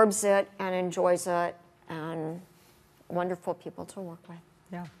absorbs it and enjoys it, and wonderful people to work with.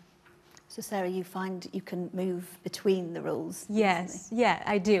 Yeah. So Sarah, you find you can move between the roles? Yes, easily? yeah,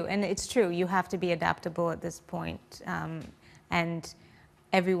 I do. And it's true, you have to be adaptable at this point. And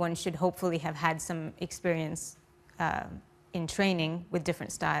everyone should hopefully have had some experience in training with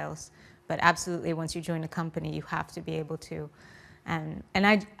different styles. But absolutely, once you join a company, you have to be able to. And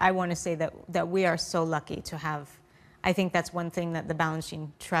I want to say that we are so lucky to have, I think that's one thing that the Balanchine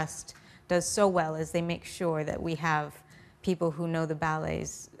Trust does so well, is they make sure that we have people who know the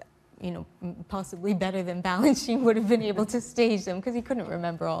ballets, you know, possibly better than Balanchine would have been able to stage them, because he couldn't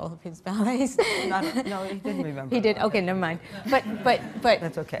remember all of his ballets. No, he didn't remember. He did. Okay, never mind. But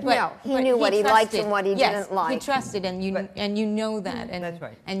That's okay. No, he knew what he liked and what he didn't like. He trusted, and you know that, and That's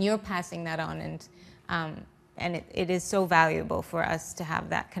right. And you're passing that on, and it is so valuable for us to have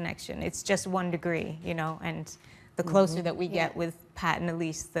that connection. It's just 1 degree, you know, and the closer that we get with Pat and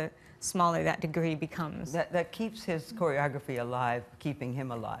Elyse, the smaller that degree becomes. That keeps his choreography alive, keeping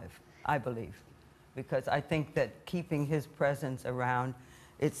him alive, I believe. Because I think that keeping his presence around,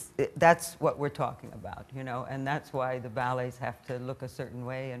 that's what we're talking about, you know, and that's why the ballets have to look a certain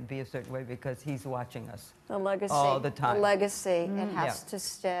way and be a certain way, because he's watching us. The legacy. All the time. The legacy, it has Yeah. to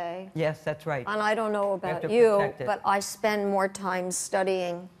stay. Yes, that's right. And I don't know have about to you, protect it. but I spend more time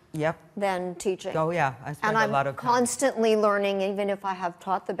studying Yep. than teaching. Oh, yeah, I spend And a lot I'm of time. constantly learning, even if I have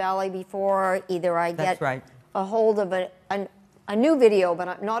taught the ballet before. Either I That's get right. a hold of a new video,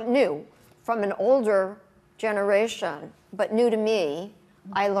 but not new, from an older generation, but new to me.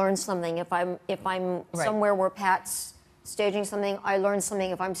 I learn something. If I'm Right. somewhere where Pat's staging something, I learn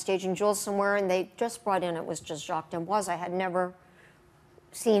something. If I'm staging Jules somewhere, and they just brought in, it was just Jacques D'Amboise. I had never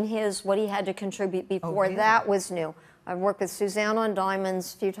seen what he had to contribute before. really? That was new. I've worked with Suzanne on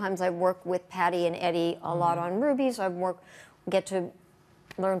Diamonds a few times. I've worked with Patty and Eddie a lot on Rubies. Get to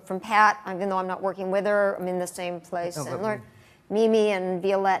learn from Pat, even though I'm not working with her. I'm in the same place, Oh, and but learn Mimi and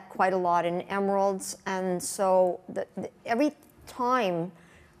Violette quite a lot in Emeralds. And so every time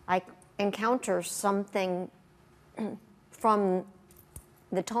I encounter something from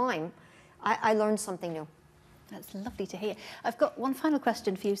the time, I learn something new. That's lovely to hear. I've got one final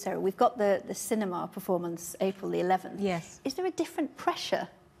question for you, Sarah. We've got the cinema performance April the 11th. Yes. Is there a different pressure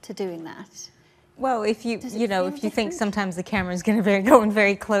to doing that? Well, if you Does it you know, feel if you think different? sometimes the camera's going to be going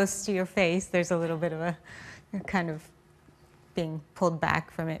very close to your face, there's a little bit of a kind of being pulled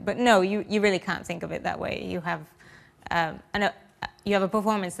back from it. But no, you really can't think of it that way. You have you have a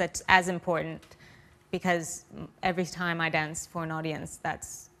performance that's as important, because every time I dance for an audience,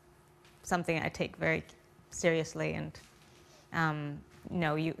 that's something I take very seriously, and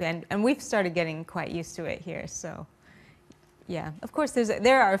no, and we've started getting quite used to it here. So yeah, of course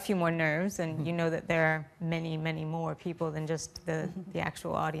there are a few more nerves, and you know that there are many more people than just the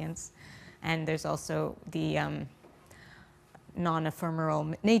actual audience, and there's also the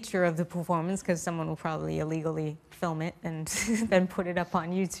non-ephemeral nature of the performance, because someone will probably illegally film it and then put it up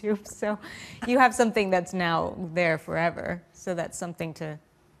on YouTube. So you have something that's now there forever. So that's something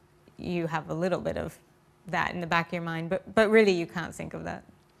you have a little bit of that in the back of your mind, but really you can't think of that.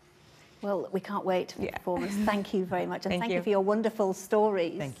 Well, we can't wait for the performance. Thank you very much. And thank you for your wonderful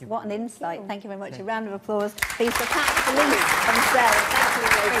stories. Thank you. What an insight. Thank you very much. A round of applause, please, for Pat, Elyse, and Sarah. Thank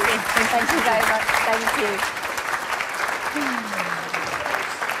you, ladies. Thank you very much. Thank you.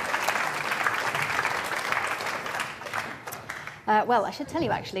 Well, I should tell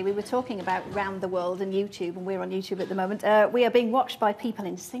you, actually, we were talking about Round the World and YouTube, and we're on YouTube at the moment. We are being watched by people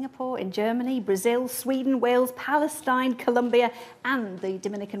in Singapore, in Germany, Brazil, Sweden, Wales, Palestine, Colombia, and the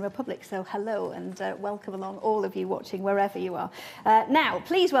Dominican Republic. So hello, and welcome along, all of you watching, wherever you are. Now,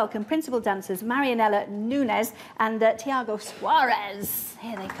 please welcome principal dancers Marianela, Nuñez, and Thiago Soares.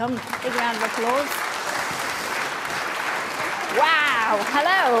 Here they come. Big round of applause. Wow,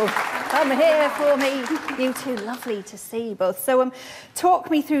 hello. Come here for me. You two, lovely to see you both. So talk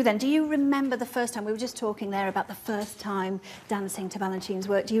me through then. Do you remember the first time? We were just talking there about the first time dancing to Balanchine's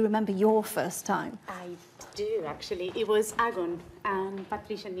work. Do you remember your first time? I do, actually. It was Agon, and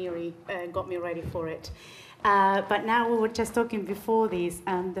Patricia Neary got me ready for it. But now we were just talking before this,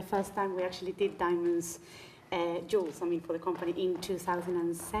 the first time we actually did Diamonds, Jules, for the company in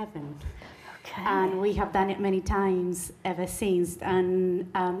 2007. Okay. And we have done it many times ever since. And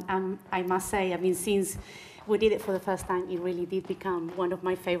I must say, since we did it for the first time, it really did become one of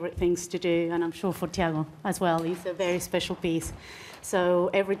my favorite things to do. And I'm sure for Thiago as well, it's a very special piece. So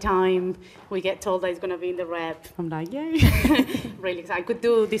every time we get told that it's going to be in the rep, I'm like, yay. Really excited. I could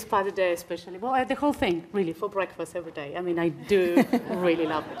do this part of the day especially. Well, the whole thing, really, for breakfast every day. I do really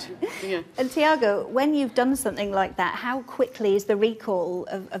love it. Yeah. And Thiago, when you've done something like that, how quickly is the recall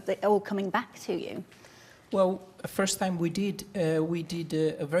of it all coming back to you? Well, first time we did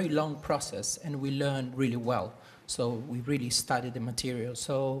a very long process, and we learned really well. So we really studied the material.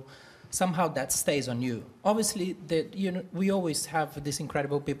 So somehow that stays on you. Obviously, we always have these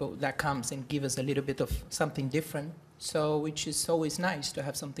incredible people that comes and give us a little bit of something different. So which is always nice to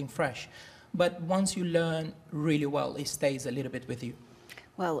have something fresh. But once you learn really well, it stays a little bit with you.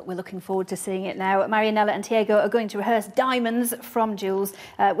 Well, we're looking forward to seeing it now. Marianela and Thiago are going to rehearse Diamonds from Jules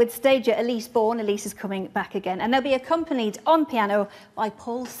with stager Elyse Borne. Elyse is coming back again, and they'll be accompanied on piano by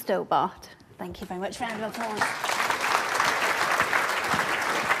Paul Stobart. Thank you very much. Round of applause.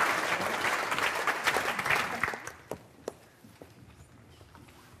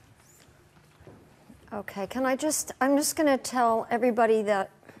 Okay, I'm just going to tell everybody that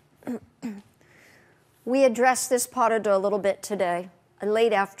we addressed this pas de deux a little bit today, a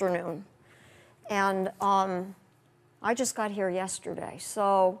late afternoon. And I just got here yesterday.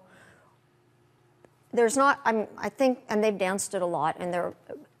 So there's not, I think, and they've danced it a lot, and they're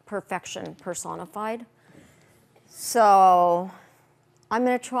perfection personified. So I'm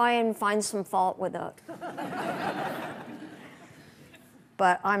going to try and find some fault with it.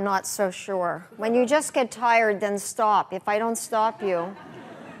 But I'm not so sure. When you just get tired, then stop. If I don't stop you.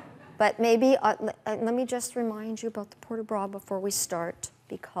 But maybe, let me just remind you about the port de bras before we start,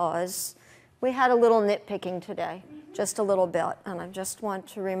 because we had a little nitpicking today, just a little bit, and I just want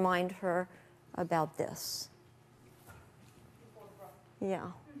to remind her about this.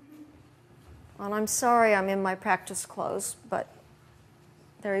 Yeah. And I'm sorry I'm in my practice clothes, but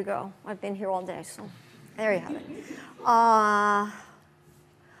there you go. I've been here all day, so there you have it.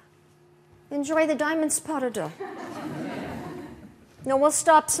 Enjoy the Diamonds pas de deux. No, we'll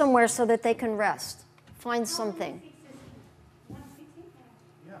stop somewhere so that they can rest. Find something.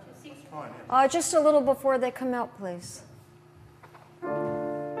 Just a little before they come out, please.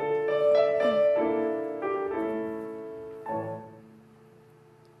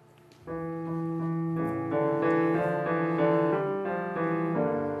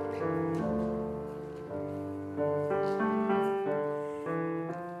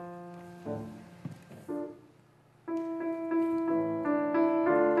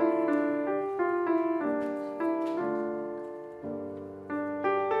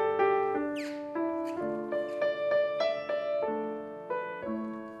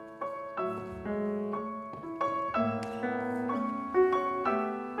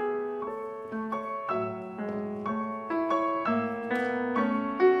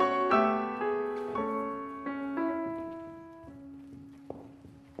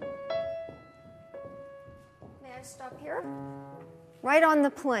 Stop here, right on the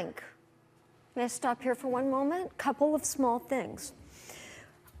plank. May I stop here for one moment? Couple of small things.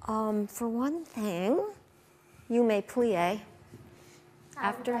 For one thing, you may plie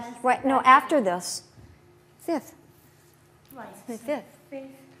after. Right? No, after this. Fifth. Right. The fifth.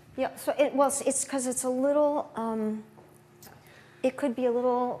 Yeah. So it's because it's a little. It could be a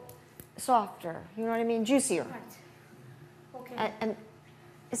little softer. You know what I mean? Juicier. Right. Okay. And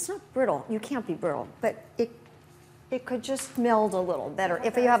it's not brittle. You can't be brittle, but it could just meld a little better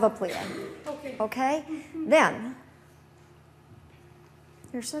if you have a plie. Okay. Okay? Then,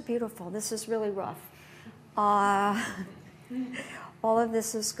 you're so beautiful. This is really rough. All of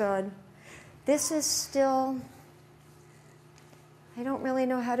this is good. This is still, I don't really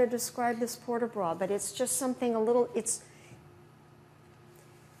know how to describe this port de bras, but it's just something a little, it's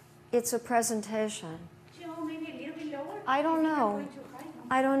a presentation. Maybe a little bit lower? I don't know.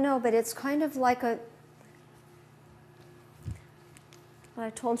 I don't know, but it's kind of like a, I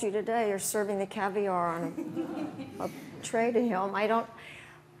told you today, you're serving the caviar on a tray to him.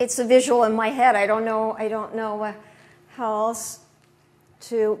 It's a visual in my head. I don't know how else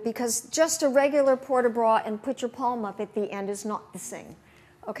to, because just a regular port de bras and put your palm up at the end is not the same.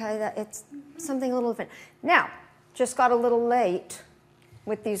 Okay, it's something a little different. Now, just got a little late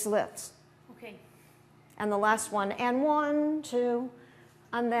with these lifts. Okay. And the last one, and 1, 2,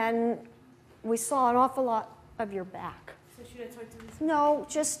 and then we saw an awful lot of your back. So should I try to do this? No,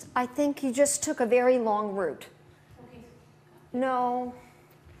 I think you just took a very long route. Okay. No,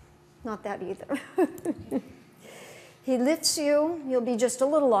 not that either. He lifts you, you'll be just a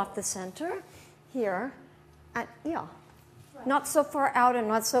little off the center, here, and yeah. Right. Not so far out and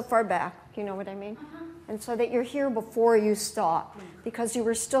not so far back, you know what I mean? And so that you're here before you stop, because you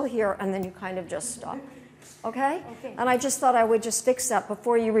were still here and then you kind of just stopped. Okay? Okay. And I just thought I would just fix that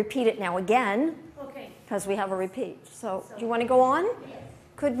before you repeat it now again. Okay. Because we have a repeat. So do you want to go on? Yes.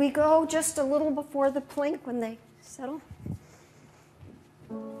 Could we go just a little before the plink when they settle?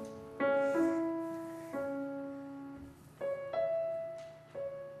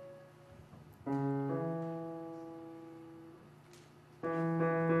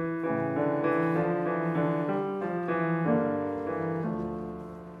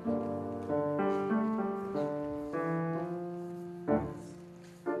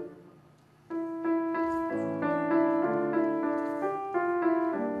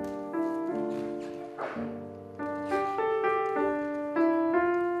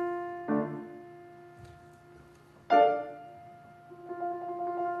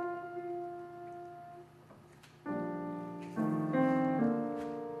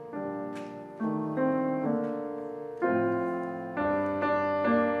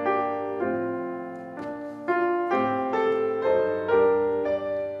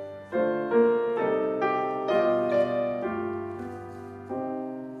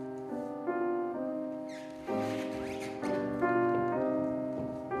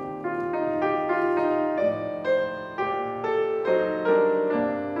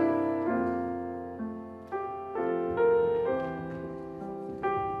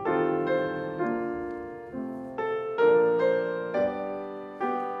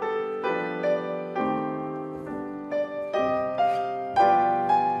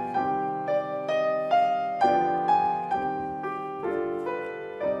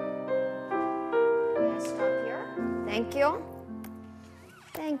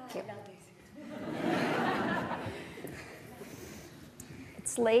 Thank you.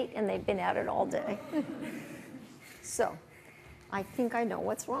 It's late and they've been at it all day. So, I think I know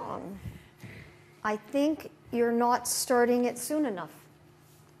what's wrong. I think you're not starting it soon enough.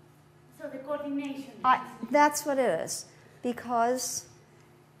 So the coordination. That's what it is. Because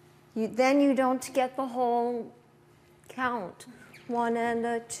then you don't get the whole count. 1 and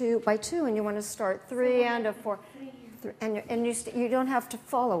a 2 by 2, and you want to start 3 and a 4. And you don't have to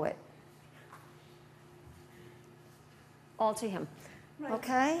follow it. All to him. Right.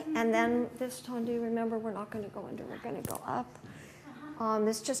 Okay? And then this time, do you remember, we're not going to go under, we're going to go up.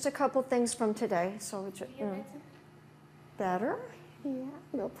 There's just a couple things from today. So it's better. Yeah,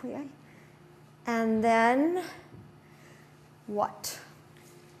 a little plie. And then what?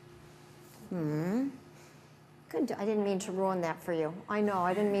 Good. I didn't mean to ruin that for you. I know,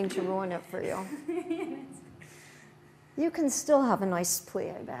 I didn't mean to ruin it for you. You can still have a nice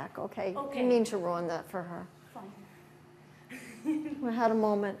plie back, okay? I didn't mean to ruin that for her. Fine. We had a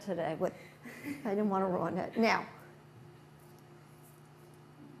moment today, but I didn't want to ruin it. Now.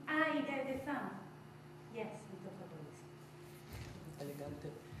 The thumb. Yes,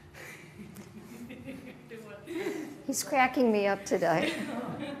 He's cracking me up today.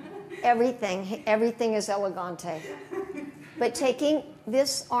 Everything is elegante. But taking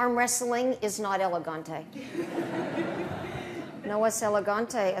this arm wrestling is not elegante. No, es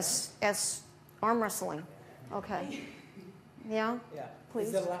elegante, es arm wrestling. Okay. Yeah? Yeah.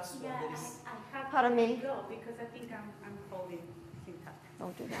 Please. The last one. Yeah, I have Pardon me? go because I think I'm holding him tight.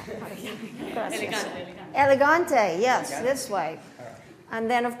 Don't do that. Elegante. Elegante, yes, this way. And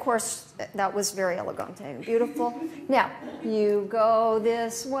then, of course, that was very elegante and beautiful. Now, you go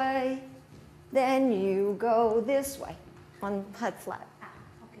this way, then you go this way on head flat.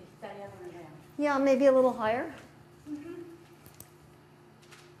 Okay, yeah, maybe a little higher.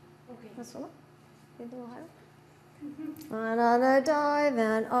 Okay. This one? Maybe a little higher. And on a dive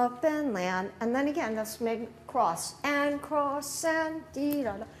and up and land. And then again, let's make cross and dee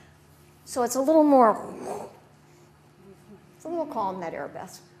da da. So it's a little more, it's a little calm, that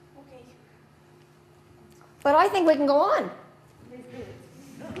arabesque. Okay. But I think we can go on.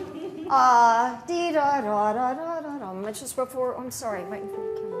 Dee da da da da da da. Much just before, I'm sorry, right in front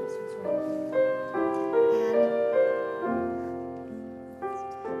of the camera.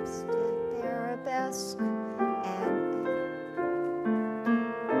 And step arabesque.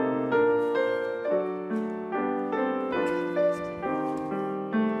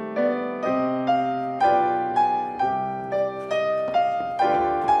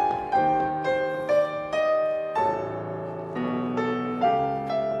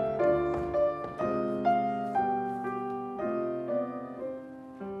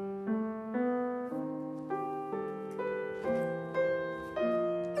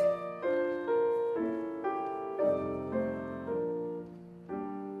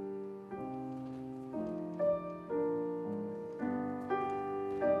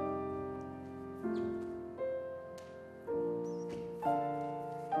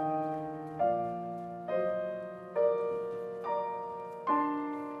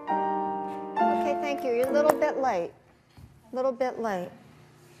 Thank you. You're a little bit late. A little bit late.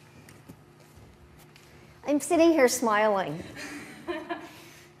 I'm sitting here smiling.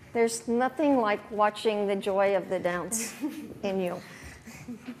 There's nothing like watching the joy of the dance in you.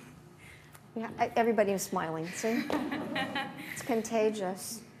 Yeah, everybody's smiling, see? It's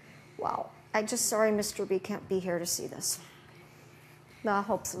contagious. Wow. I'm just sorry Mr. B can't be here to see this. No,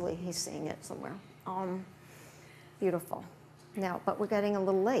 hopefully he's seeing it somewhere. Beautiful. Now, but we're getting a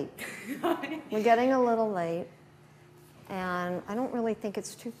little late. We're getting a little late, and I don't really think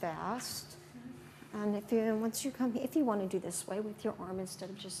it's too fast. And once you come, if you want to do this way with your arm instead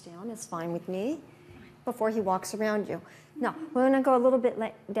of just down, it's fine with me. Before he walks around you. Now, we're going to go a little bit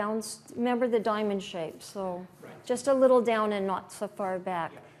down. Remember the diamond shape, so just a little down and not so far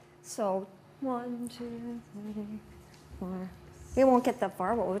back. So 1, 2, 3, 4. We won't get that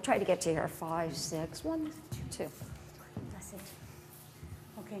far, but we'll try to get to here. 5, 6, 1, 2. That's it.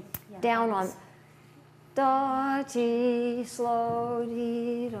 Okay. Yeah, down on da ti slow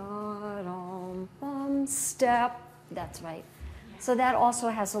di da dum bum step. That's right. So that also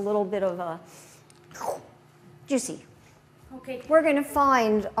has a little bit of a juicy. Okay. We're going to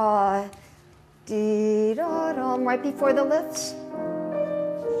find di da dum right before the lifts.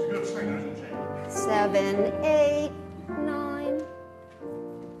 7, 8, 9.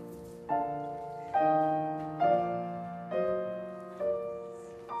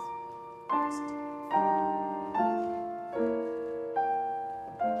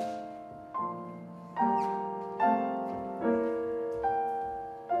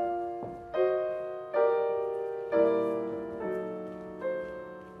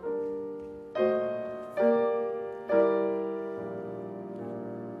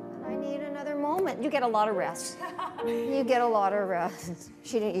 moment, you get a lot of rest. You get a lot of rest.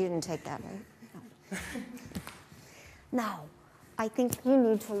 You didn't take that, right? No. Now, I think you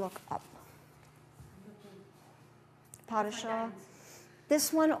need to look up. Patricia.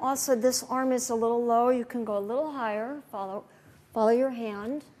 This one also, this arm is a little low. You can go a little higher. Follow your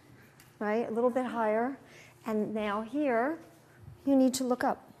hand, right? A little bit higher. And now here, you need to look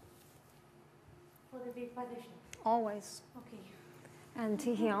up. For the big position. Always. Okay. And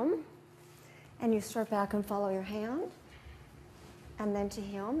to him. And you start back and follow your hand. And then to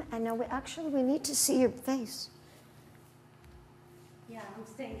him. And now we need to see your face. Yeah, I'm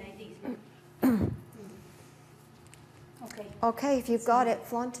staying like this. Okay. Okay, if you've got it,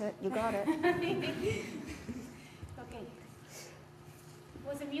 flaunt it. You got it. Okay.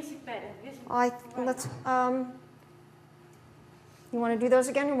 Was the music better? Let's. You want to do those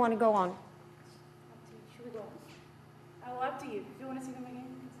again? Or you want to go on? Should we go on? Oh, up to you. Do you want to see them again?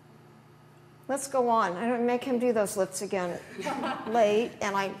 Let's go on. I don't make him do those lifts again late,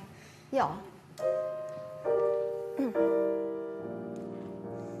 and yeah.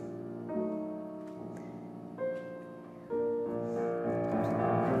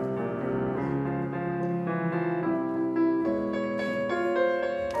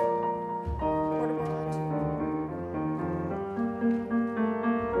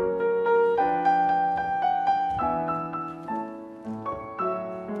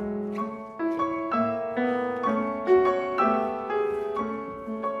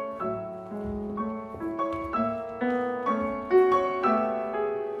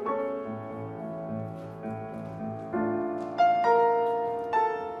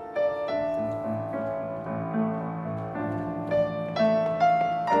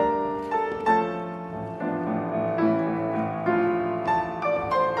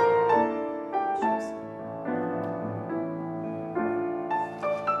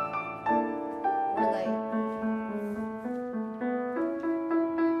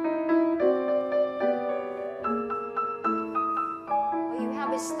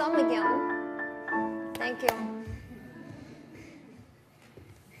 His thumb again. Thank you.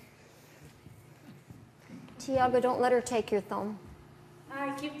 Thiago, don't let her take your thumb.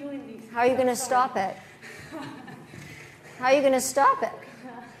 I keep doing this. How are you going to stop it? How are you going to stop it?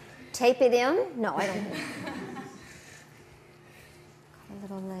 Tape it in? No, I don't think. Got a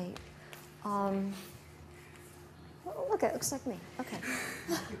little late. Oh, look, it looks like me. Okay.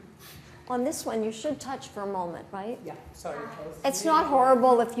 On this one, you should touch for a moment, right? Yeah, sorry. It's not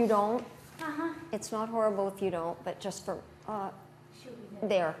horrible if you don't. It's not horrible if you don't, but just for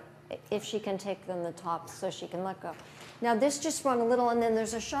there, if she can take them the top so she can let go. Now this just run a little, and then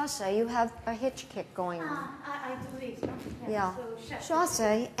there's a chasse. You have a hitch kick going on. I do this. Yeah, So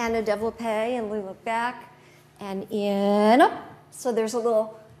chasse and a développé, and we look back and in up. So there's a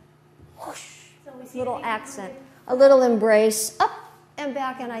little whoosh, little accent, a little embrace up and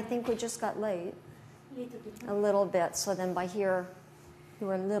back, and I think we just got late a little bit. So then by here, you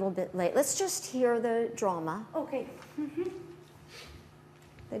were a little bit late. Let's just hear the drama. Okay.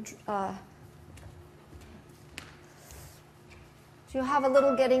 Do you have a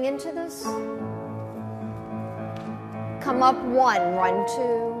little getting into this? Come up one, run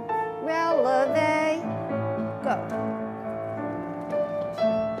two, releve, go.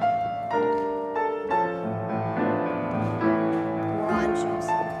 Run,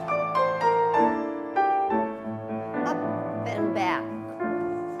 chasse. Up and back.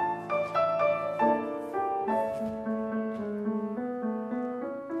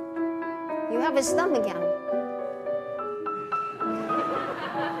 You have his thumb again.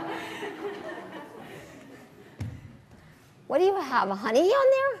 What do you have, a honey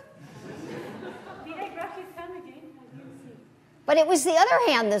on there? Did I grab his thumb again? I didn't see. But it was the other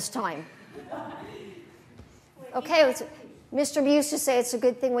hand this time. Okay, Mr. B used to say it's a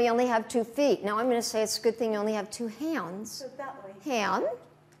good thing we only have 2 feet. Now I'm going to say it's a good thing you only have 2 hands. So that way. Hand,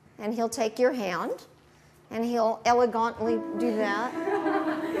 and he'll take your hand, and he'll elegantly do that.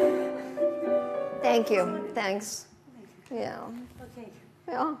 Thank you. Thanks. Yeah. Okay.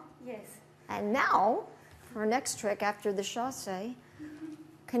 Yeah. Yes. And now, our next trick after the chasse,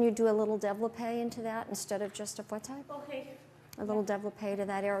 can you do a little développé into that instead of just a fouette? Okay. A little développé to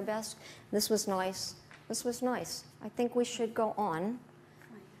that arabesque. This was nice. This was nice. I think we should go on.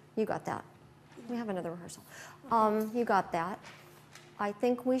 You got that. We have another rehearsal. You got that. I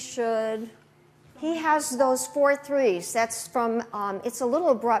think we should. He has those 4/3. That's from, it's a little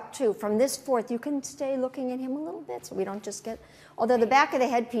abrupt too. From this fourth, you can stay looking at him a little bit so we don't just get, although the back of the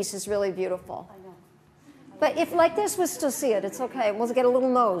headpiece is really beautiful. I know. But if like this, we'll still see it. It's okay. We'll get a little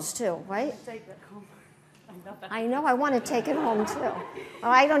nose too, right? Take that home. I know, I want to take it home too. Oh,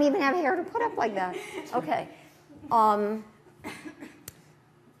 I don't even have hair to put up like that. Okay.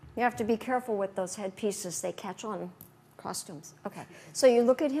 You have to be careful with those headpieces. They catch on costumes. Okay. So you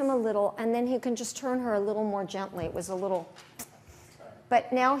look at him a little, and then you can just turn her a little more gently. It was a little.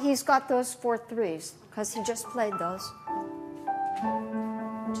 But now he's got those 4/3, because he just played those.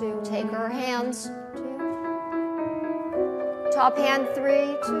 2, take her hands. 2. Top hand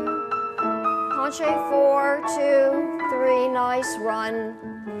 3, 2. Penché 4, 2, 3, nice, run.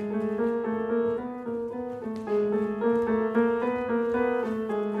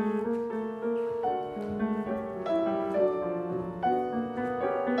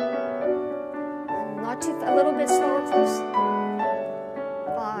 Not too, a little bit slower, please.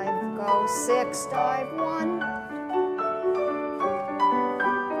 5, go, 6, dive, 1.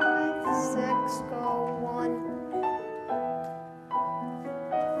 5, 6, go, 1.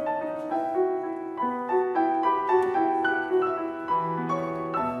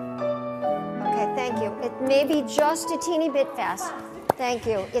 It may be just a teeny bit fast. Thank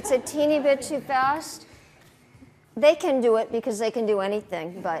you. It's a teeny bit too fast. They can do it because they can do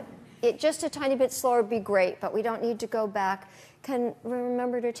anything, but just a tiny bit slower would be great, but we don't need to go back. Can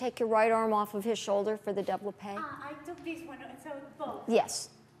remember to take your right arm off of his shoulder for the développé? I took this one, so both. Yes.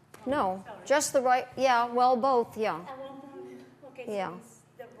 No, just the right. Yeah, well, both, yeah. Okay, yeah. So it's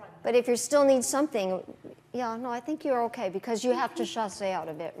the run. But if you still need something, yeah, no, I think you're okay because you have to chasse out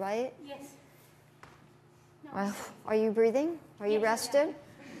of it, right? Yes. Are you breathing? Are you rested?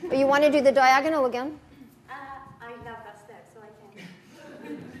 Or you want to do the diagonal again? I love that step, so I can.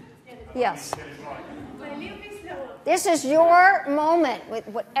 Yes. But a little bit slower. This is your moment with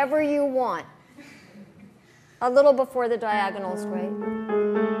whatever you want. A little before the diagonal is great.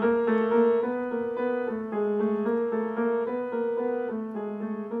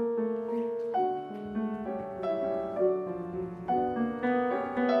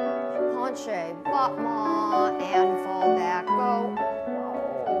 Penché, battement, and fall back. Go.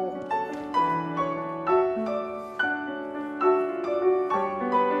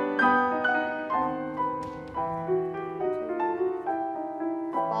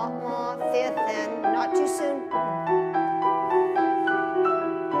 Battement, 5th, and not too soon.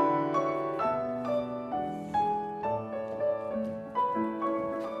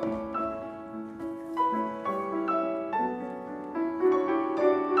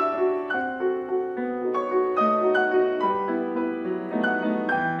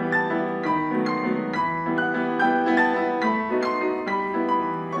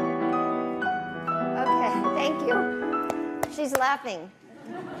 She's laughing.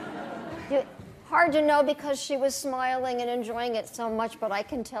 Hard to know because she was smiling and enjoying it so much, but I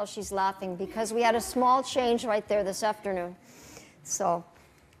can tell she's laughing because we had a small change right there this afternoon. So,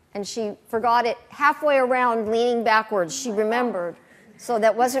 and she forgot it halfway around, leaning backwards. She remembered. So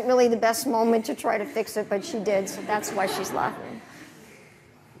that wasn't really the best moment to try to fix it, but she did, so that's why she's laughing.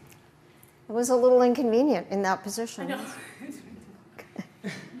 It was a little inconvenient in that position.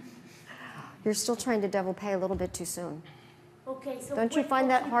 You're still trying to développé a little bit too soon. Okay, so don't you find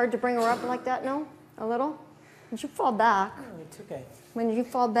that hard to bring her up like that, no? A little? When you fall back. No, it's okay. When you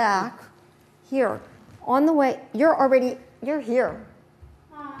fall back, here, on the way, you're here.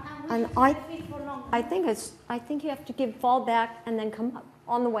 And I think you have to fall back and then come up,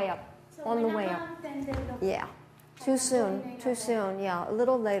 on the way up, so on the way up. Yeah, too soon, yeah, a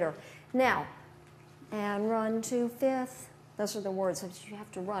little later. Now, and run to 5th. Those are the words, you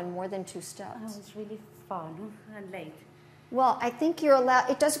have to run more than 2 steps. Oh, it's really fun and late. Well, I think you're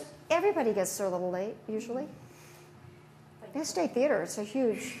allowed, everybody gets there a little late, usually. The State Theater, it's a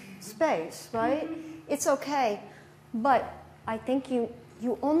huge space, right? It's okay, but I think you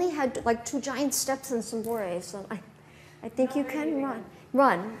only had like 2 giant steps and some bourrées, so I think you can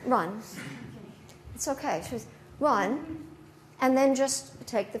run. It's okay, just run, and then just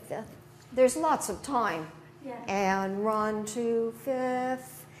take the 5th. There's lots of time. Yeah. And run to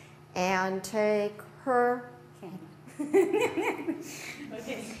 5th, and take her. Okay.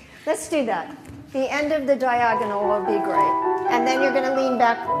 Let's do that. The end of the diagonal will be great. And then you're going to lean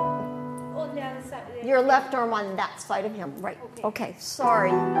back. On the other side. Your left arm on that side of him. Right. Okay,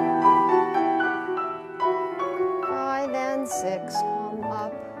 sorry. 5 and 6, come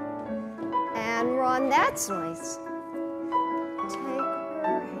up. And run. That's nice. Take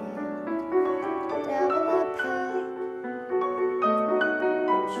her hand. Développé.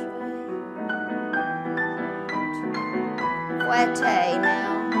 Fouette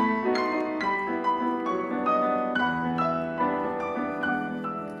now.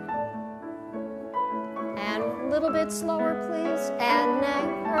 And a little bit slower, please. And neck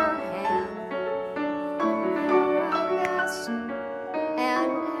her hand.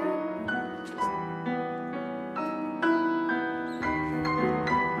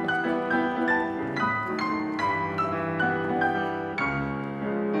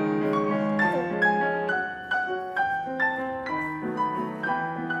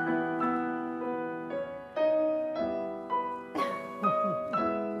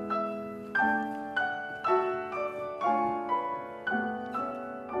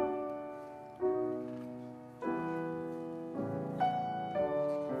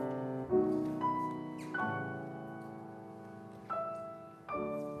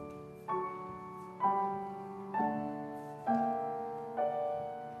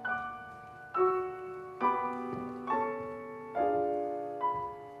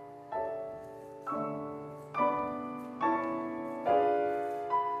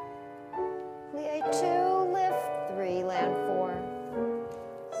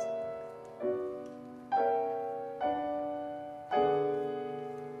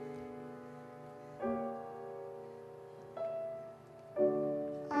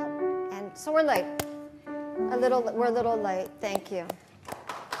 So we're late. We're a little late. Thank you.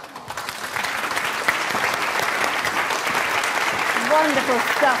 Wonderful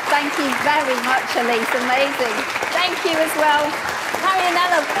stuff. Thank you very much, Elyse. Amazing. Thank you as well.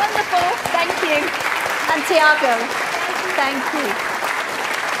 Marianela, wonderful. Thank you. And Thiago, thank you.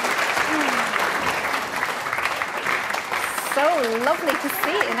 So lovely to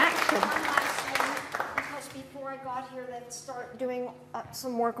see it in action. Because before I got here, they'd start doing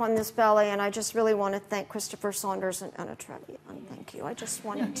some work on this ballet, and I just really want to thank Christopher Saunders and Anna Trevi. And thank you. I just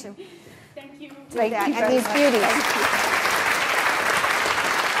wanted to Thank you. do that. And these beauties.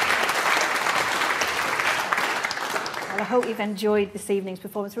 Well, I hope you've enjoyed this evening's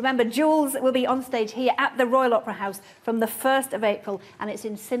performance. Remember, Jules will be on stage here at the Royal Opera House from the 1st of April, and it's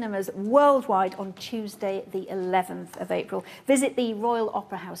in cinemas worldwide on Tuesday, the 11th of April. Visit the Royal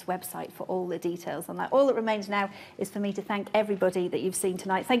Opera House website for all the details on that. All that remains now is for me to thank everybody that you've seen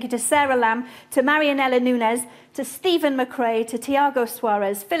tonight. Thank you to Sarah Lamb, to Marianela Nuñez, to Stephen McRae, to Thiago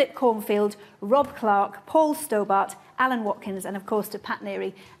Soares, Philip Cornfield, Rob Clark, Paul Stobart, Alan Watkins, and of course to Pat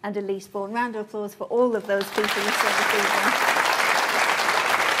Neary and Elyse Borne. Round of applause for all of those people you saw this evening.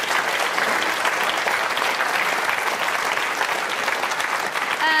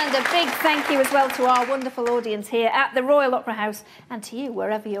 And a big thank you as well to our wonderful audience here at the Royal Opera House and to you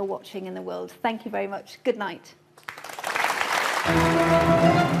wherever you're watching in the world. Thank you very much. Good night.